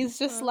 He's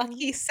just Um,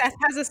 lucky Seth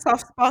has a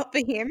soft spot for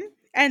him,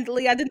 and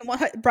Leah didn't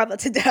want her brother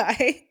to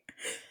die.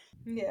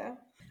 Yeah.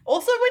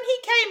 Also, when he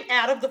came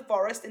out of the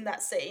forest in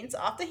that scene, so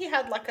after he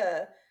had like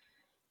a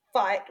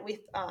fight with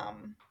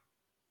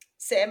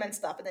Sam and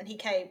stuff, and then he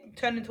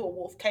turned into a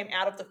wolf, came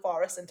out of the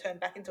forest and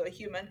turned back into a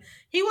human.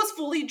 He was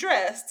fully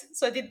dressed.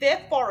 So did their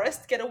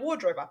forest get a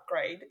wardrobe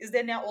upgrade? Is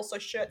there now also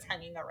shirts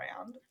hanging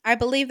around? I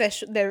believe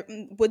there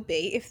would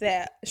be if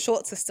their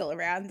shorts are still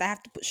around. They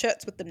have to put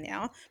shirts with them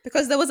now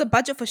because there was a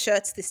budget for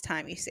shirts this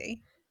time. You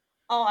see,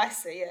 Oh, I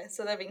see. Yeah,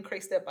 so they've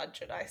increased their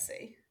budget. I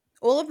see.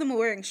 all of them were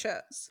wearing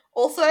shirts.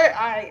 Also,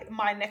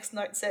 my next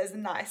note says,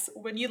 "Nice.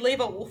 When you leave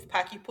a wolf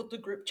pack, you put the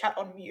group chat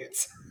on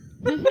mute."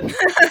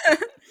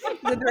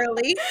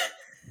 Literally.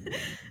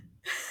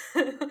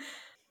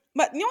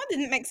 But you know what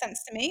didn't make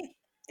sense to me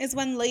is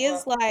when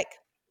Leah's What? like,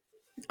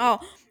 "Oh,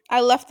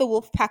 I left the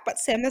wolf pack, but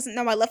Sam doesn't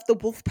know I left the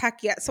wolf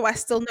pack yet, so I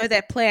still know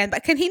their plan."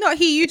 But can he not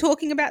hear you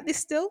talking about this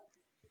still?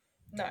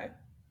 No.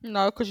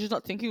 no, because she's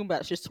not thinking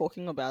about it. She's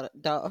talking about it.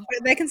 Duh.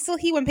 But they can still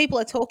hear when people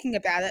are talking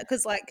about it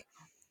because, like,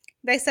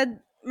 they said,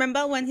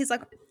 remember when he's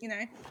like,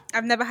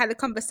 I've never had a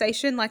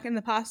conversation like in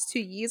the past 2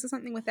 years or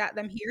something without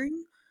them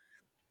hearing?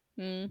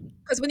 Mm.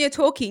 Because when you're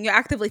talking, you're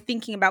actively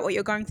thinking about what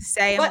you're going to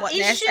say and But what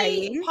they're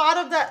saying.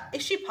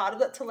 Is she part of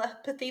that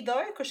telepathy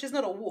though? Because she's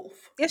not a wolf.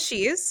 Yes,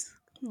 she is.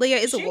 Leah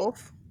Is is a she?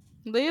 wolf.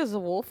 Leah's a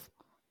wolf.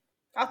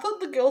 I thought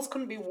the girls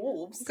couldn't be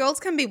wolves. Girls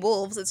can be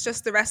wolves. It's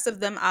just the rest of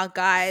them are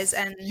guys.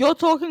 And You're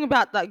talking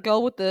about that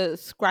girl with the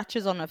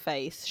scratches on her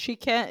face. She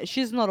can't.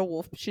 She's not a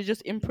wolf. She's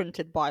just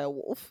imprinted by a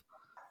wolf.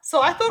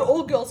 So I thought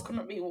all girls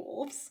couldn't be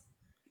wolves.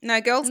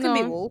 no, girls can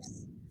be No.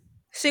 wolves.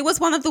 She was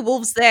one of the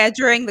wolves there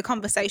during the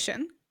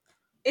conversation.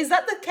 Is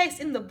that the case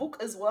in the book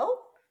as well?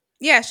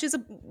 Yeah, she's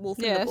a wolf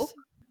in the book. Yes.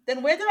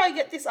 Then where did I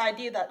get this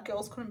idea that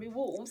girls couldn't be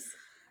wolves?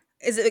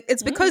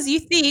 It's Mm. because you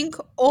think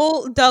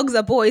all dogs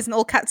are boys and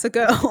all cats are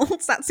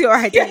girls. That's your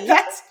Yeah, idea.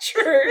 that's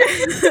true.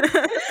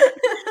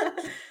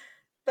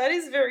 That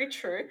is very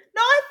true.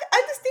 No,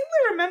 I distinctly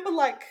remember,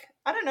 like,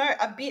 I don't know,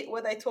 a bit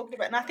where they talked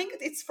about it. And I think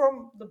it's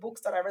from the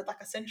books that I read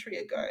like a century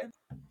ago.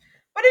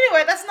 But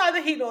anyway, that's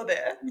neither here nor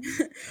there.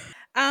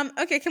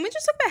 Okay, can we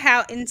just talk about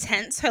how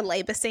intense her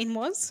labor scene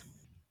was?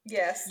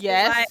 Yes.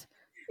 Yes.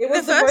 It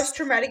was The the most first-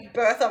 traumatic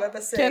birth I've ever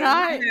seen.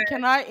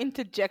 Can I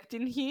interject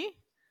in here?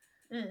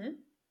 Mm.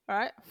 All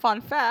right.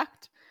 Fun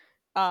fact.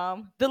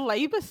 The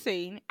labor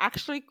scene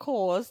actually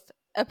caused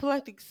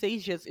epileptic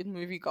seizures in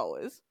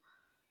moviegoers.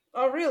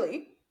 Oh,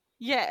 really?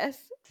 Yes.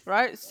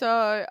 Right.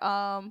 So,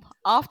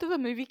 after the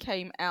movie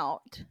came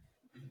out,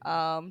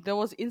 there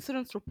was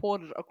incidents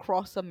reported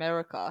across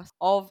America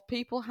of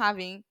people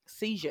having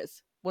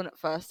seizures when it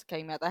first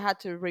came out. They had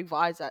to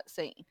revise that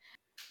scene.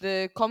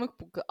 The comic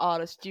book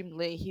artist Jim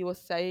Lee, he was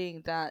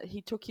saying that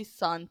he took his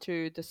son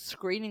to the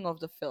screening of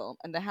the film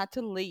and they had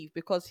to leave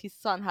because his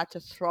son had to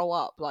throw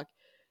up. Like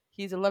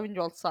his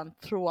 11-year-old son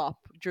threw up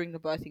during the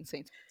birthing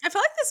scenes. I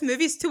feel like this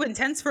movie's too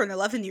intense for an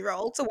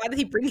 11-year-old, so why did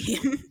he bring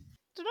him?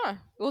 Don't know.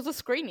 It was a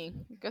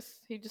screening. I guess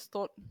he just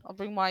thought, I'll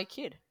bring my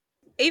kid.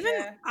 Even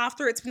Yeah.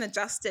 after it's been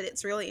adjusted,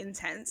 it's really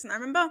intense. And I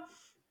remember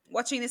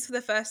watching this for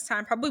the first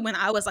time, probably when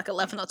I was like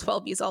 11 or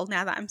 12 years old,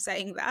 now that I'm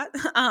saying that.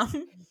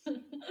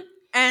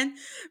 And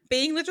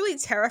being literally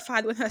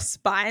terrified when her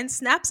spine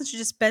snaps and she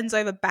just bends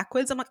over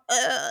backwards. I'm like,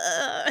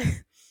 ugh.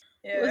 It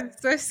Yeah. was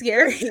so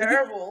scary.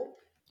 Terrible.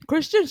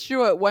 Kristen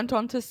Stewart went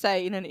on to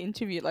say in an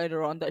interview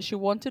later on that she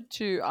wanted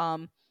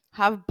to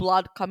have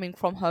blood coming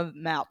from her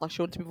mouth. Like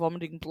she wanted to be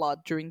vomiting blood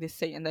during this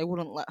scene and they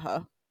wouldn't let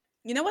her.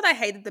 You know what I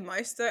hated the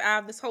most though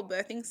out of this whole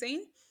birthing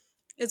scene?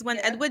 Is when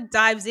Yeah. Edward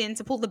dives in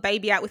to pull the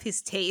baby out with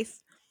his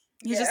teeth.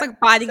 He's just Yeah, like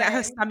biting at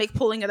her same. stomach,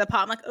 pulling it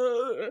apart. I'm like,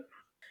 ugh.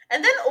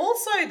 And then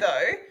also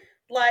though,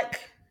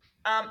 like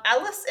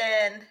Alice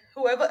and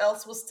whoever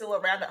else was still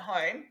around at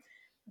home,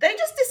 they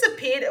just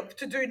disappeared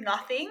to do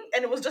nothing,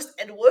 and it was just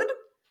Edward.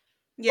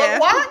 Yeah.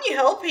 Like, why aren't you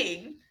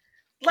helping?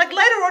 Like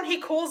later on, he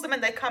calls them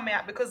and they come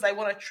out because they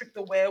want to trick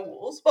the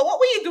werewolves. But what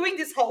were you doing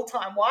this whole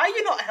time? Why are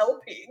you not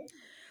helping?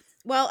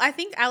 Well, I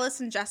think Alice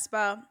and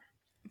Jasper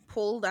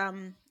pulled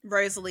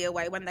Rosalie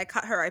away when they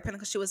cut her open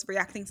because she was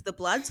reacting to the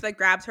blood. So they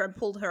grabbed her and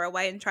pulled her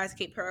away and tried to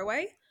keep her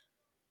away.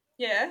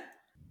 Yeah.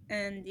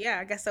 And yeah,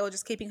 I guess they were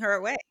just keeping her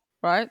away.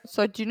 Right?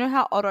 So do you know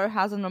how Otto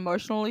has an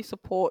emotional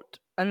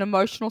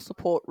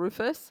support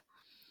Rufus?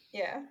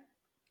 Yeah.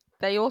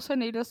 They also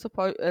need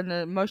an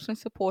emotionally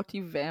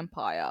supportive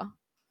vampire.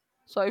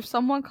 So if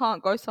someone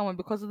can't go somewhere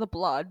because of the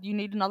blood, you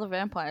need another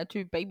vampire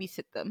to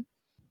babysit them.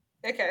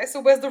 Okay, so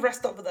where's the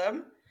rest of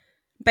them?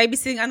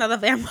 Babysitting another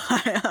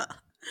vampire.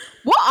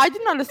 What I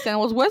didn't understand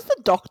was, where's the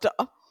doctor?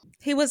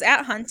 He was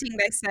out hunting,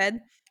 they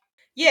said.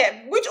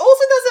 Yeah, which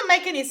also doesn't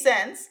make any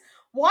sense.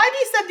 Why do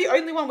you send the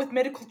only one with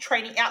medical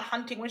training out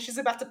hunting when she's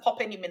about to pop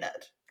any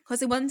minute? Because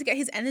he wanted to get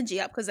his energy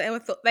up because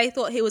they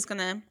thought she was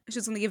gonna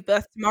give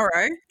birth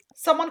tomorrow.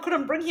 Someone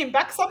couldn't bring him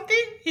back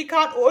something? He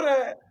can't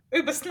order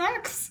Uber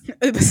snacks?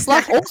 Uber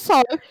Like, snacks.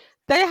 also,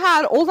 they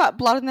had all that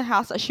blood in the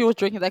house that she was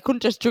drinking. They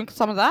couldn't just drink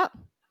some of that.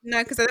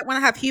 No, because they don't want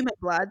to have human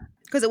blood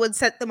because it would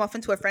set them off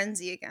into a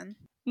frenzy again.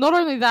 Not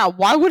only that,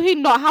 why would he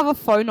not have a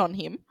phone on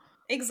him?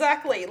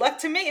 Exactly. Like,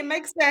 to me, it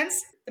makes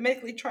sense. The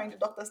medically trained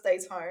doctor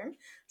stays home.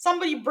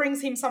 Somebody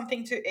brings him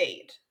something to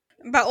eat.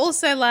 But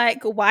also,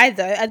 like, why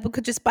though? Edward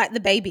could just bite the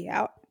baby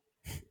out.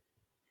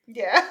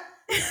 Yeah,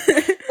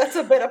 that's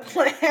a better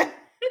plan.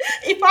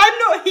 If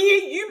I'm not here,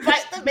 you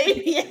bite the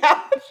baby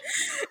out.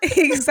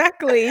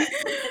 Exactly.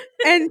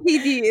 And he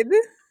did.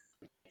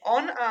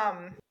 On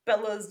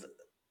Bella's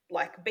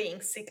like being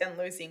sick and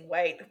losing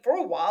weight, for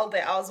a while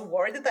there, I was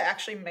worried that they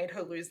actually made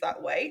her lose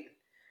that weight.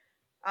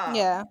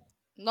 Yeah.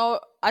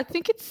 No, I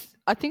think it's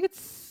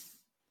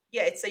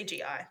Yeah, it's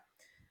CGI.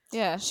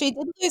 yeah. She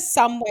did lose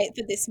some weight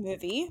for this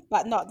movie,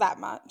 but not that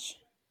much.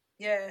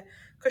 Yeah,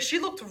 because she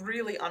looked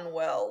really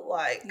unwell.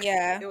 Like,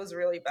 Yeah. it was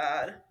really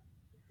bad.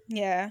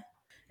 Yeah.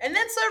 And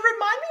then, so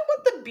remind me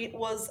what the bit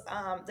was.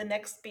 The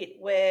next bit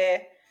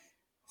where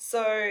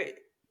so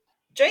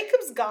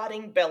Jacob's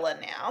guarding Bella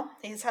now.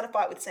 He's had a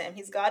fight with Sam.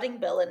 He's guarding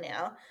Bella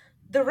now.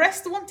 The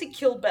rest want to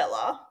kill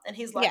Bella, and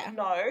he's like, Yeah.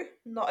 "No,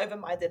 not over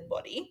my dead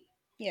body."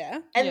 Yeah.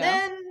 And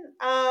Yeah.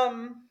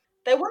 then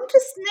they want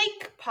to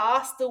sneak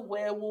past the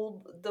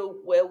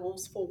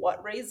werewolves for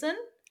what reason?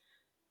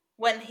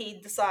 When he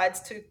decides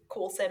to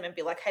call Sam and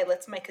be like, "Hey,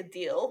 let's make a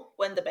deal.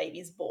 When the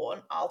baby's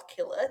born, I'll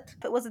kill it."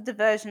 It was a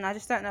diversion. I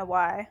just don't know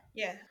why.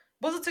 Yeah.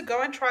 Was it to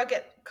go and try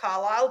get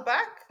Carlisle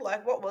back?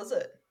 Like, what was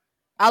it?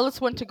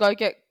 Alice went to go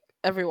get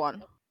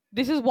everyone.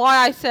 This is why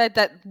I said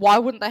that why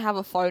wouldn't they have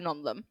a phone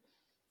on them?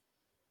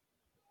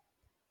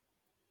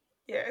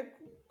 Yeah,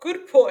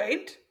 good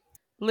point.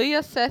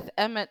 Leah, Seth,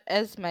 Emmett,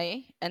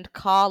 Esme, and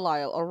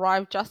Carlisle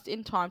arrive just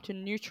in time to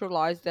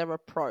neutralize their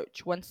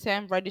approach. When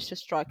Sam readies to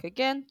strike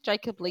again,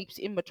 Jacob leaps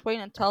in between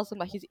and tells them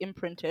that he's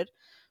imprinted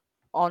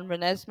on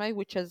Renesmee,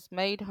 which has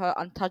made her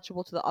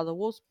untouchable to the other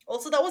wolves.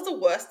 Also, that was the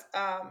worst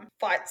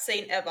fight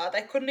scene ever.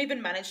 They couldn't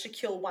even manage to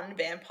kill one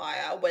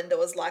vampire when there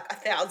was like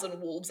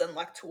 1,000 wolves and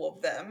like two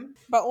of them.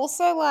 But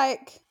also,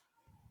 like,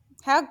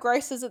 how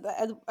gross is it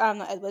that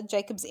not Edward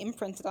Jacob's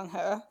imprinted on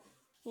her?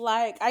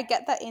 Like, I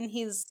get that in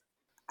his,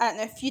 I don't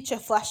know, future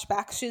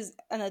flashbacks, she's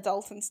an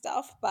adult and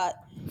stuff, but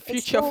it's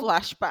Future still,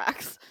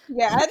 flashbacks.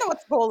 yeah, I don't know what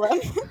to call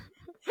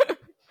them.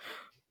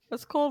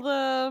 Let's call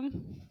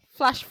them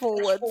flash Flash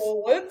forwards.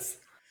 forwards.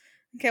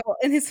 Okay, well,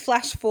 in his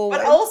flash forward.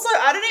 But also,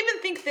 I don't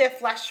even think they're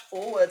flash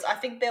forwards. I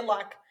think they're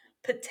like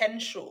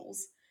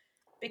potentials.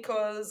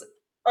 Because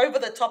over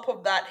the top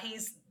of that,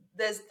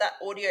 there's that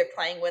audio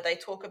playing where they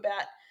talk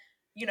about,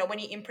 you know, when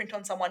you imprint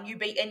on someone, you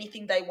be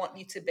anything they want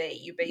you to be.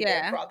 You be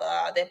their Yeah.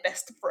 brother, their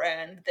best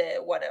friend,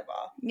 their whatever.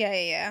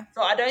 Yeah.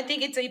 So I don't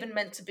think it's even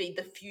meant to be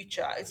the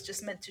future. It's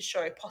just meant to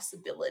show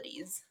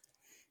possibilities.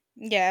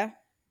 Yeah.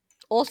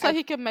 Also,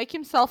 he can make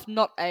himself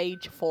not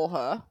age for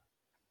her.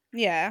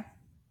 Yeah.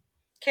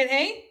 Can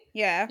he?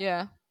 Yeah.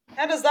 Yeah.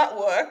 How does that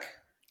work?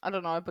 I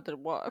don't know, but it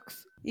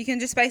works. You can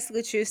just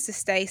basically choose to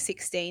stay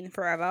 16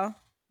 forever.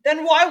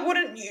 Then why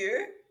wouldn't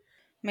you?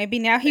 Maybe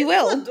now he These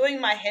people will. are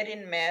doing my head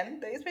in,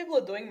 man. These people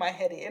are doing my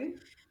head in.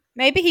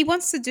 Maybe he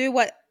wants to do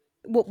what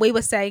we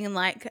were saying in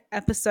like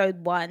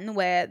episode 1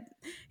 where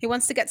he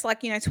wants to get to like,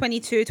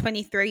 22,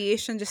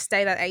 23ish and just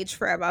stay that age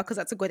forever because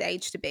that's a good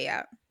age to be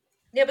at.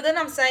 Yeah, but then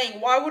I'm saying,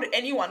 why would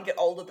anyone get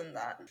older than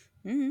that?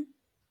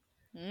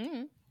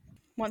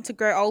 Want to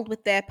grow old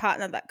with their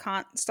partner that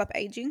can't stop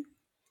aging.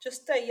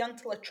 Just stay young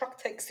till a truck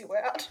takes you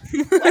out.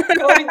 Like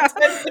God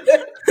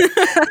intended.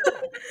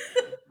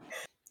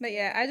 But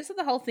yeah, I just thought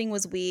the whole thing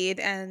was weird,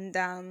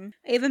 and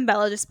even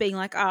Bella just being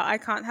like, "Oh, I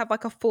can't have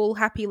like a full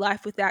happy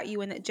life without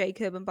you and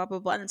Jacob," and blah blah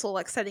blah. And it's all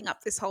like setting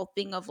up this whole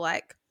thing of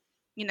like,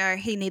 she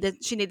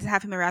needed to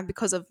have him around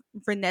because of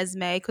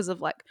Renesmee, because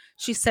of like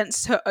she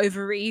sensed her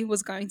ovary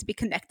was going to be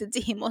connected to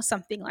him or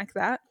something like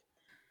that.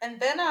 And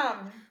then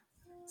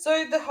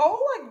so the whole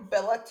like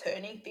Bella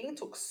turning thing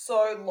took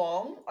so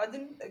long. I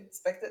didn't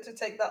expect it to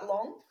take that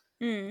long.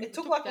 It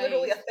took like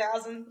literally days.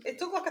 1,000. It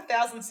took like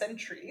 1,000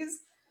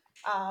 centuries,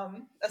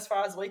 as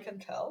far as we can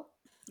tell.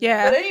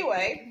 Yeah, But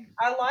anyway,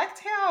 I liked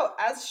how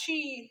as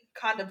she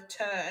kind of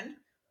turned,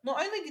 not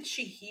only did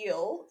she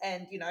heal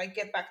and,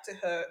 get back to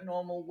her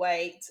normal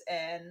weight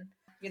and,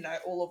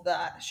 all of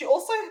that, she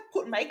also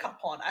put makeup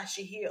on as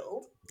she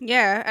healed.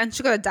 Yeah, and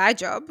she got a dye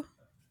job.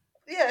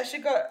 Yeah, she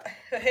got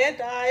her hair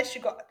dyed, she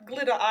got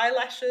glitter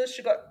eyelashes,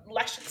 she got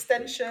lash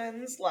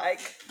extensions. Like,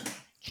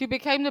 She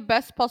became the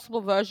best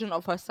possible version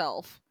of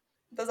herself.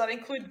 does that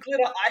include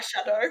glitter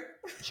eyeshadow?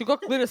 She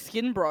got glitter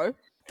skin, bro.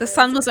 The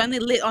sun was Crazy. only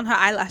lit on her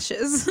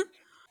eyelashes.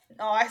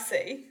 Oh, I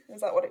see.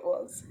 Is that what it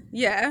was?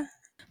 Yeah.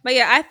 But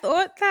yeah, I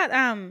thought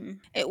that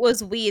it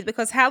was weird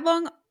because how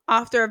long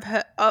after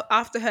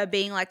her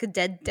being like a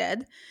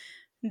dead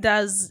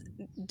does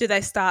do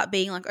they start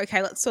being like,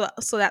 okay, let's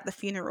sort out the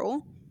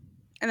funeral,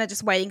 and they're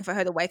just waiting for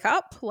her to wake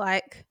up?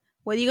 Like,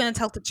 what are you going to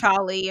tell to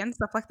Charlie and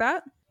stuff like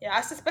that? Yeah,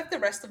 I suspect the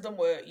rest of them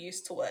were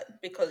used to it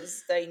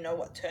because they know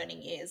what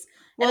turning is.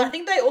 And I Well,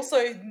 think they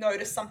also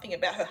noticed something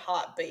about her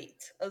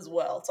heartbeat as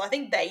well. So I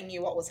think they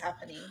knew what was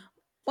happening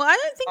I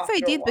don't think they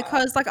after a did while.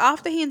 because like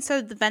after he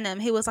inserted the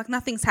venom, he was like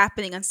nothing's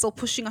happening and still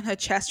pushing on her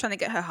chest, trying to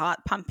get her heart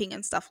pumping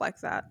and stuff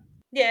like that.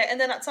 Yeah, and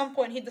then at some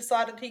point he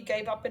decided he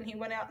gave up and he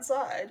went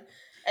outside.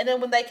 And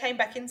then when they came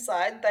back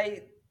inside,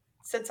 they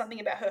said something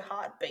about her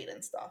heartbeat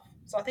and stuff.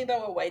 So I think they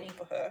were waiting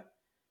for her.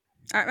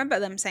 I don't remember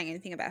them saying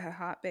anything about her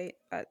heartbeat,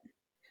 but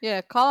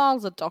Yeah,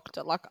 Carlisle's a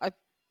doctor.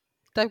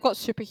 They've got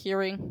super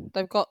hearing.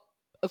 They've got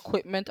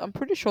equipment. I'm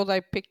pretty sure they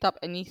picked up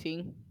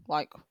anything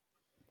like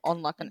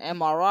on like an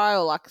MRI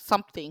or like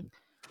something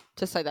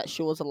to say that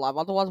she was alive.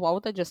 Otherwise, why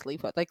would they just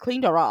leave her? They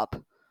cleaned her up.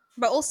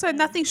 also Mm.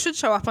 nothing should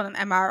show up on an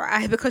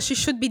MRI because she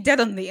should be dead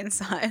on the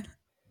inside.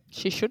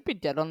 She should be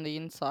dead on the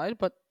inside,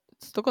 but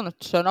it's still gonna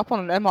turn up on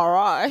an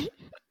MRI.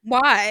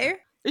 Why?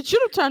 It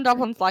should have turned up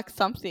on like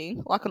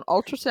something, like an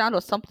ultrasound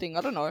or something.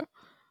 I don't know.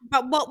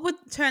 But what would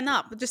turn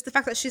up? Just the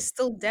fact that she's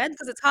still dead?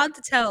 Because it's hard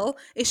to tell,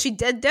 is she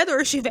dead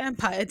or is she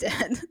vampire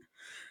dead?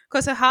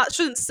 Because her heart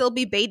shouldn't still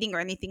be beating or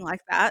anything like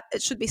that.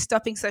 It should be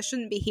stopping, so I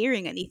shouldn't be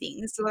hearing anything.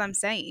 This is what I'm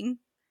saying.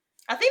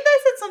 I think they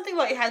said something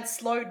like it had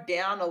slowed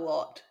down a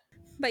lot.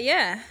 But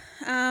yeah,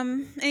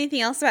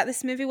 anything else about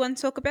this movie we want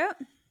to talk about?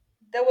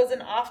 There was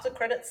an after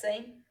credit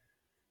scene.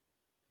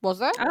 Was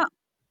there? Oh,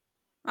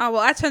 oh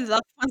well, I turned it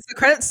off once the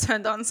credits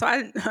turned on, so I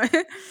didn't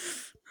know.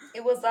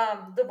 It was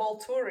the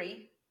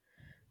Volturi.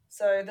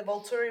 So the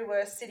Volturi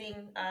were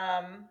sitting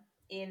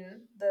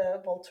in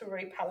the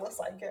Volturi Palace,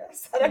 I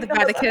guess. I don't The know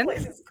what that Vatican.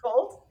 place is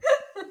called.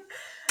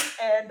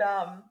 And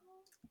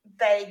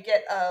they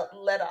get a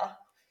letter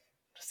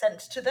sent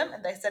to them,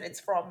 and they said it's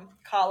from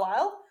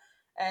Carlisle.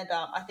 And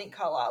I think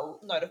Carlisle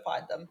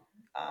notified them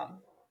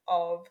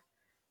of,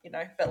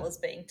 Bella's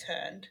being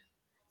turned.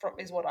 From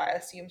is what I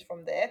assumed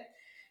from there.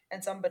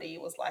 And somebody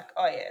was like,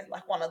 "Oh yeah,"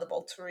 like one of the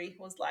Volturi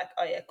was like,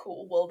 "Oh yeah,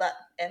 cool. Well, that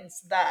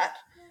ends that."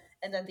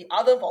 And then the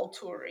other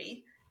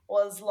Volturi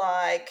was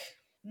like,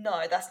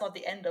 "No, that's not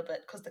the end of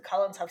it because the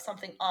Cullens have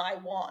something I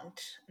want."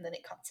 And then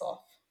it cuts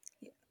off.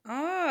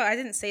 Oh, I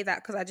didn't see that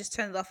because I just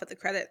turned it off at the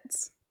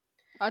credits.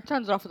 I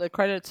turned it off at the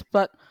credits,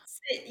 but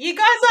See, you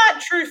guys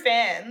aren't true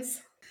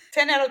fans.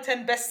 10 out of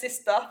 10 best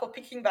sister for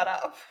picking that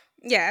up.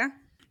 Yeah.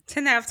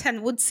 10 out of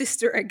 10 Wood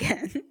Sister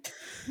again.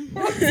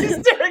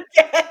 Sister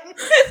again.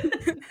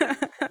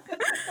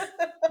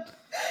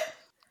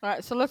 all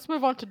right. So let's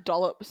move on to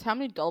dollops. How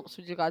many dollops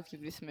would you guys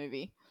give this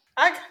movie?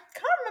 I can't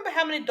remember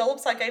how many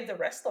dollops I gave the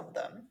rest of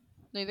them.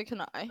 Neither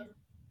can I.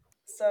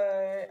 So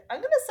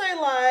I'm gonna say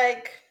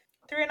like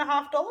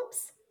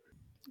 $3.50.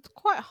 It's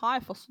quite high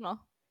for Suna.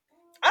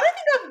 I don't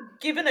think I've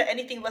given it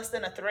anything less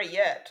than a 3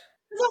 yet.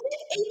 Because I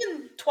think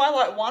even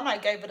Twilight 1 I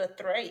gave it a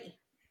 3.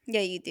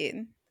 Yeah, you did.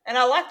 And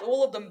I liked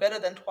all of them better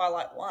than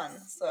Twilight 1.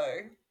 So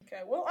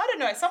okay, well, I don't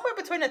know. Somewhere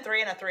between a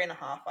 3 and a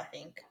 3.5, I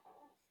think.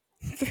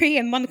 3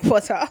 and 1/4.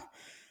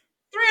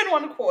 3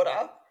 and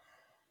 1/4.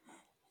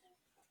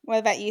 What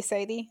about you,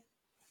 Sadie?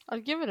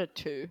 I'd give it a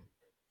 2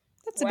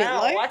 That's a bit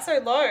Wow, low. why so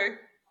low?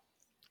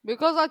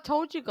 because I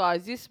told you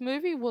guys this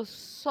movie was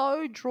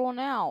so drawn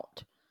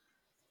out.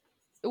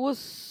 It was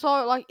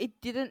so like it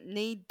didn't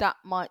need that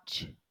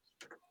much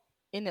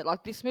in it.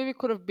 Like this movie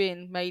could have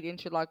been made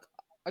into like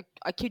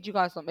I kid you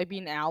guys not, maybe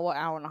an hour,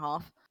 hour and a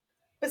half.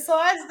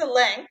 Besides the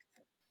length,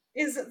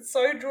 is it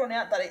so drawn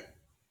out that it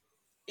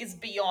is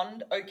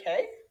beyond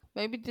okay?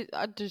 Maybe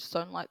I just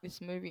don't like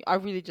this movie. I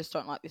really just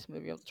don't like this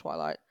movie of the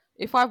Twilight.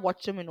 If I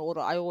watch them in order,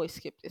 I always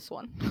skip this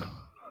one.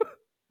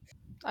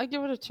 I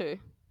give it a 2,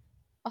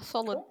 a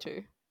solid Cool.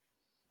 2.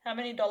 How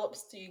many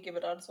dollops do you give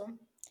it, Ansel?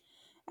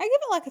 I give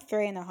it like a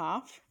 3.5.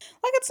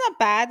 Like, it's not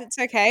bad. It's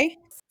okay.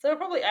 So we're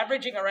probably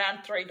averaging around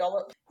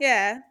 $3.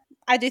 Yeah.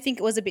 I do think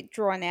it was a bit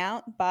drawn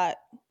out, but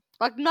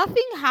Like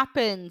nothing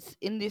happens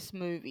in this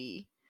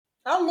movie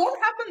A lot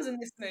happens in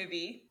this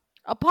movie.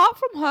 apart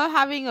from her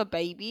having a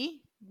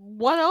baby.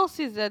 What else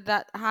is there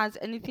that has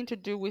anything to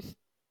do with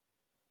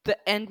the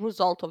end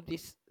result of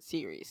this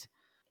series?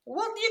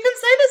 Well, you can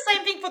say the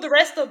same thing for the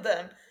rest of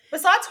them.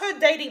 Besides her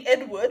dating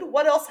Edward,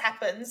 what else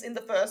happens in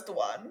the first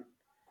one?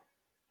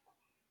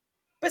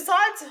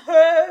 Besides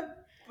her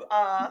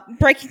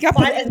breaking up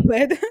with Fighting.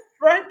 Edward.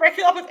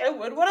 breaking up with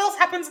Edward, what else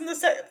happens in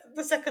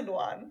the second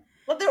one?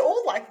 Like, they're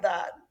all like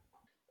that.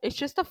 It's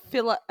just a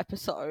filler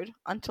episode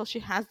until she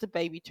has the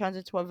baby, turns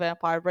into a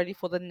vampire, ready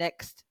for the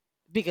next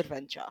big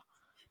adventure.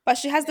 But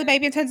she has the Yeah.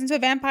 baby and turns into a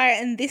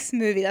vampire in this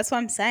movie. That's what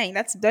I'm saying.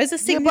 Those are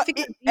Yeah, but it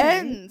significant things.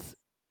 ends.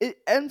 It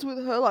ends with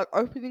her like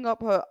opening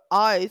up her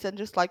eyes and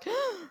just like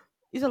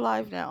he's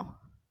alive now.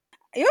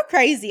 You're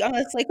crazy,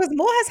 honestly, because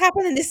more has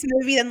happened in this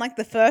movie than like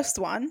the first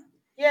one.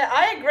 Yeah,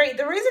 I agree.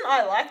 The reason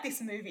I like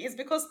this movie is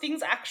because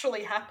things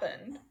actually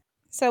happened.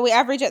 So we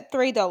average at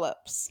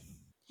 $3.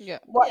 Yeah.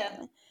 What?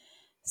 Yeah.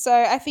 So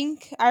I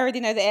think I already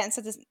know the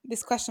answer to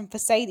this question for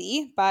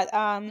Sadie, but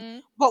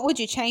Mm. what would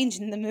you change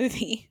in the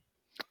movie?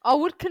 I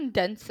would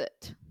condense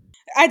it.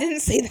 I didn't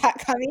see that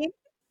coming.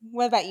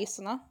 What about you,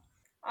 Sana?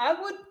 I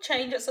would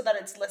change it so that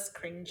it's less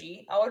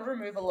cringy. I would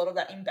remove a lot of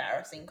that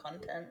embarrassing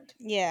content.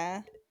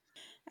 Yeah,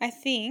 I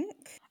think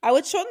I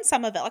would shorten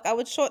some of it. Like I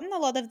would shorten a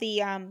lot of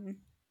the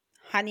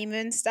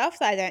honeymoon stuff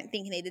that I don't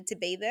think needed to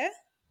be there.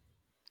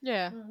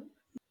 Yeah. Mm.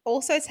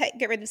 Also,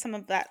 get rid of some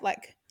of that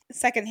like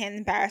secondhand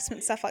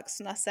embarrassment stuff, like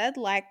Sana said,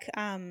 like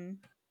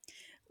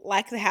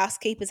the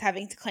housekeepers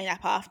having to clean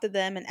up after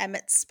them and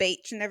Emmett's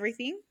speech and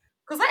everything.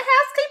 Because that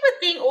housekeeper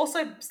thing also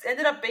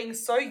ended up being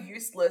so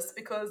useless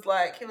because,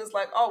 like, he was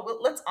like, oh, well,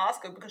 let's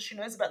ask her because she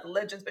knows about the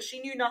legends, but she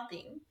knew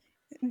nothing.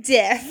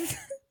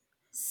 Death.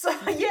 So,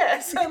 yeah,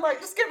 so, like,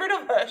 just get rid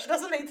of her. She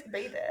doesn't need to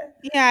be there.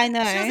 Yeah, I She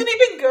know. doesn't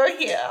even go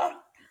here.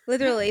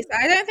 Literally. So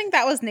I don't think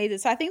that was needed.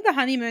 So I think the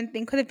honeymoon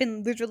thing could have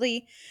been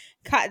literally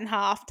cut in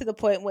half to the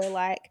point where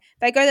like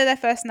they go to their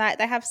first night,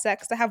 they have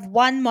sex, they have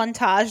one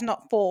montage,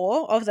 not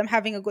four, of them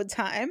having a good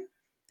time,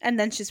 and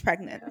then she's Yeah.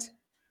 pregnant.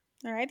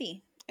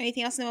 Alrighty.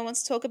 Anything else anyone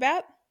wants to talk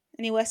about?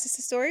 Any worst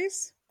sister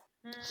stories?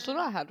 So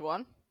I had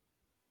one.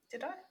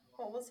 Did I?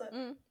 What was it?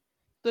 Mm.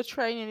 The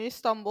train in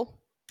Istanbul.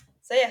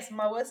 So yes,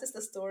 my worst sister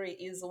story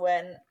is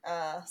when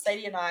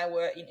Sadie and I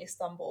were in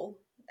Istanbul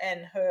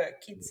and her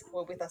kids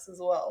were with us as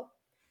well.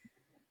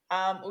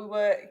 We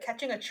were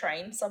catching a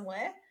train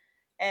somewhere,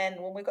 and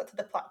when we got to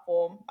the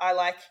platform, I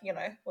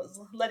was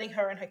letting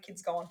her and her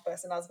kids go on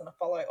first, and I was going to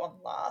follow on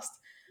last.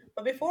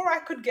 But before I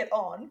could get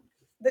on,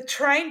 the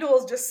train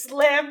doors just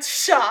slammed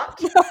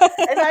shut,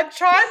 and I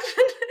tried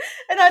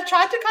and I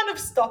tried to kind of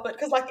stop it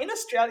because, like in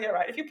Australia,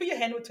 right, if you put your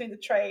hand between the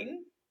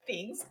train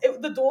things,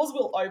 the doors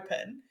will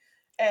open,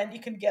 and you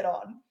can get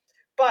on.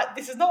 But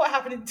this is not what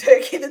happened in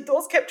Turkey. The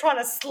doors kept trying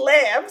to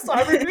slam, so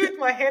I removed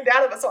my hand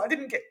out of it so I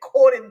didn't get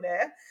caught in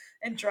there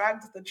and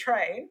dragged the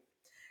train.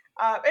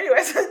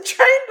 Anyway, so the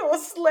train door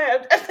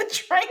slammed and the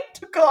train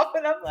took off,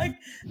 and I'm like,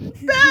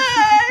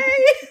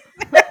 bye.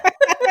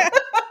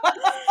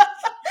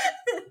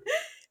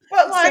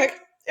 But So like,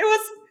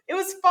 it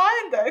was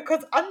fine though,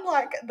 because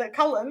unlike the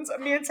Cullens,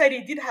 me and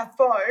Sadie did have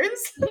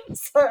phones,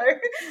 so I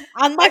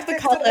unlike the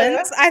texted her.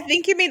 Collins, I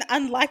think you mean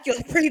unlike your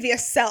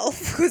previous self,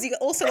 because you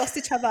also lost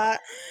each other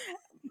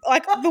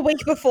like the week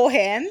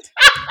beforehand.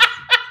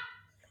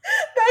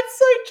 That's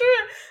so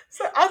true.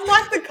 So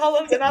unlike the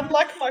Cullens and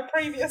unlike my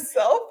previous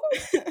self,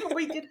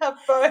 we did have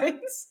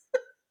phones.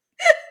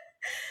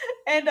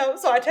 And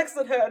so I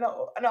texted her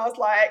and I was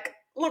like,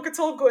 look, it's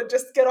all good.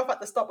 Just get off at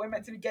the stop we're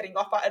meant to be getting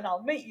off at and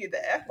I'll meet you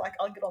there. Like,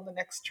 I'll get on the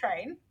next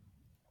train.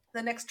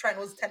 The next train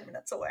was 10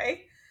 minutes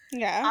away.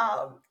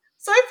 Yeah.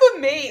 So for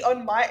me,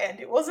 on my end,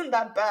 it wasn't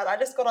that bad. I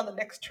just got on the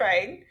next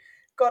train,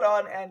 got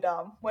on and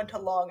went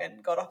along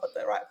and got off at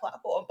the right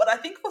platform. But I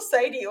think for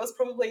Sadie, it was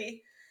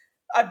probably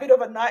a bit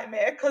of a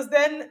nightmare because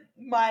then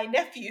my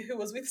nephew, who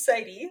was with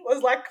Sadie,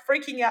 was like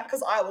freaking out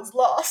because I was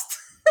lost.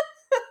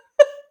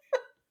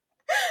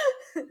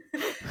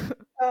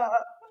 Uh,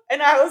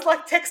 and I was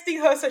like texting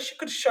her so she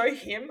could show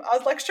him. I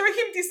was like, show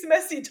him this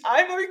message.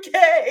 I'm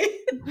okay.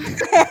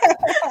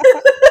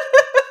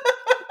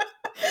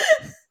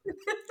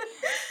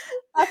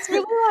 That's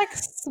really like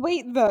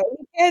sweet though.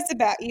 He cares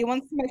about you,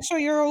 wants to make sure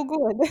you're all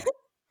good.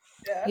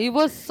 Yeah. He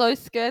was so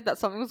scared that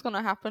something was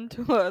gonna happen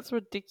to her. It's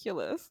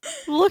ridiculous.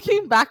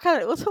 Looking back at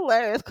it, it was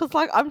hilarious because,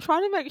 like, I'm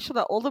trying to make sure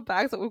that all the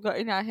bags that we've got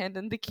in our hand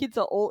and the kids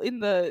are all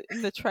in the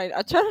train.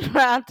 I turned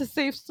around to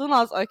see if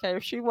Suna's okay,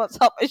 if she wants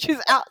up, and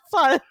she's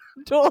outside.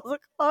 The doors are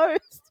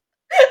closed.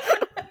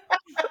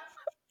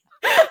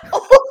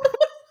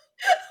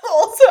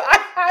 Also, I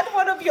had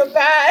one of your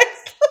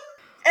bags.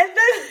 And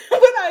then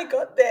when I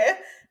got there,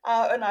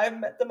 and I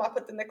met them up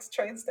at the next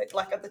train station,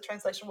 like at the train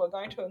station we're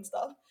going to and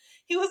stuff,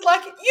 he was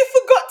like, you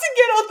forgot to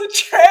get on the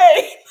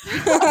train.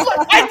 I was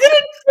like, I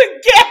didn't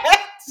forget.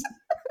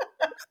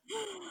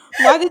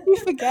 Why did you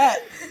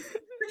forget?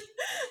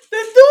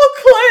 The door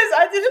closed.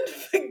 I didn't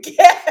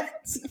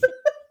forget.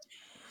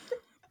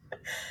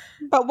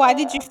 But why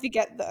did you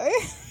forget though?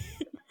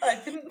 I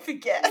didn't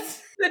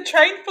forget. The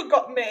train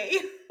forgot me.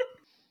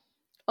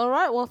 All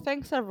right. Well,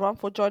 thanks everyone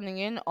for joining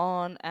in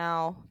on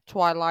our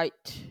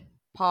Twilight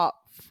Part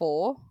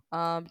 4.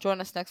 Join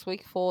us next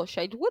week for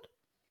Shadeswood.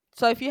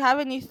 So if you have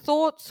any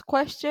thoughts,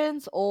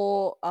 questions,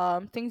 or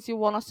things you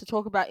want us to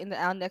talk about in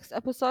our next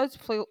episodes,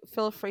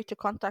 feel free to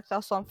contact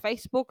us on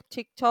Facebook,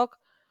 TikTok,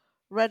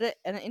 Reddit,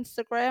 and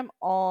Instagram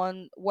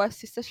on Worst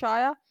Sister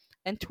Shire,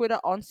 and Twitter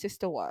on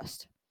Sister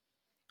Worst.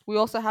 We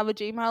also have a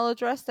Gmail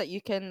address that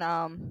you can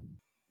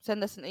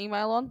send us an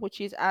email on,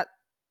 which is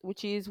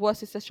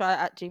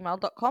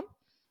worsistershy@gmail.com.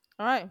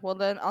 All right. Well,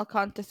 then I'll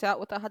count us out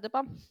with a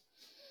hadabum.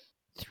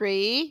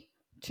 3,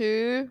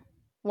 2,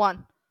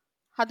 1.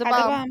 Had a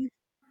Hadabum. bum.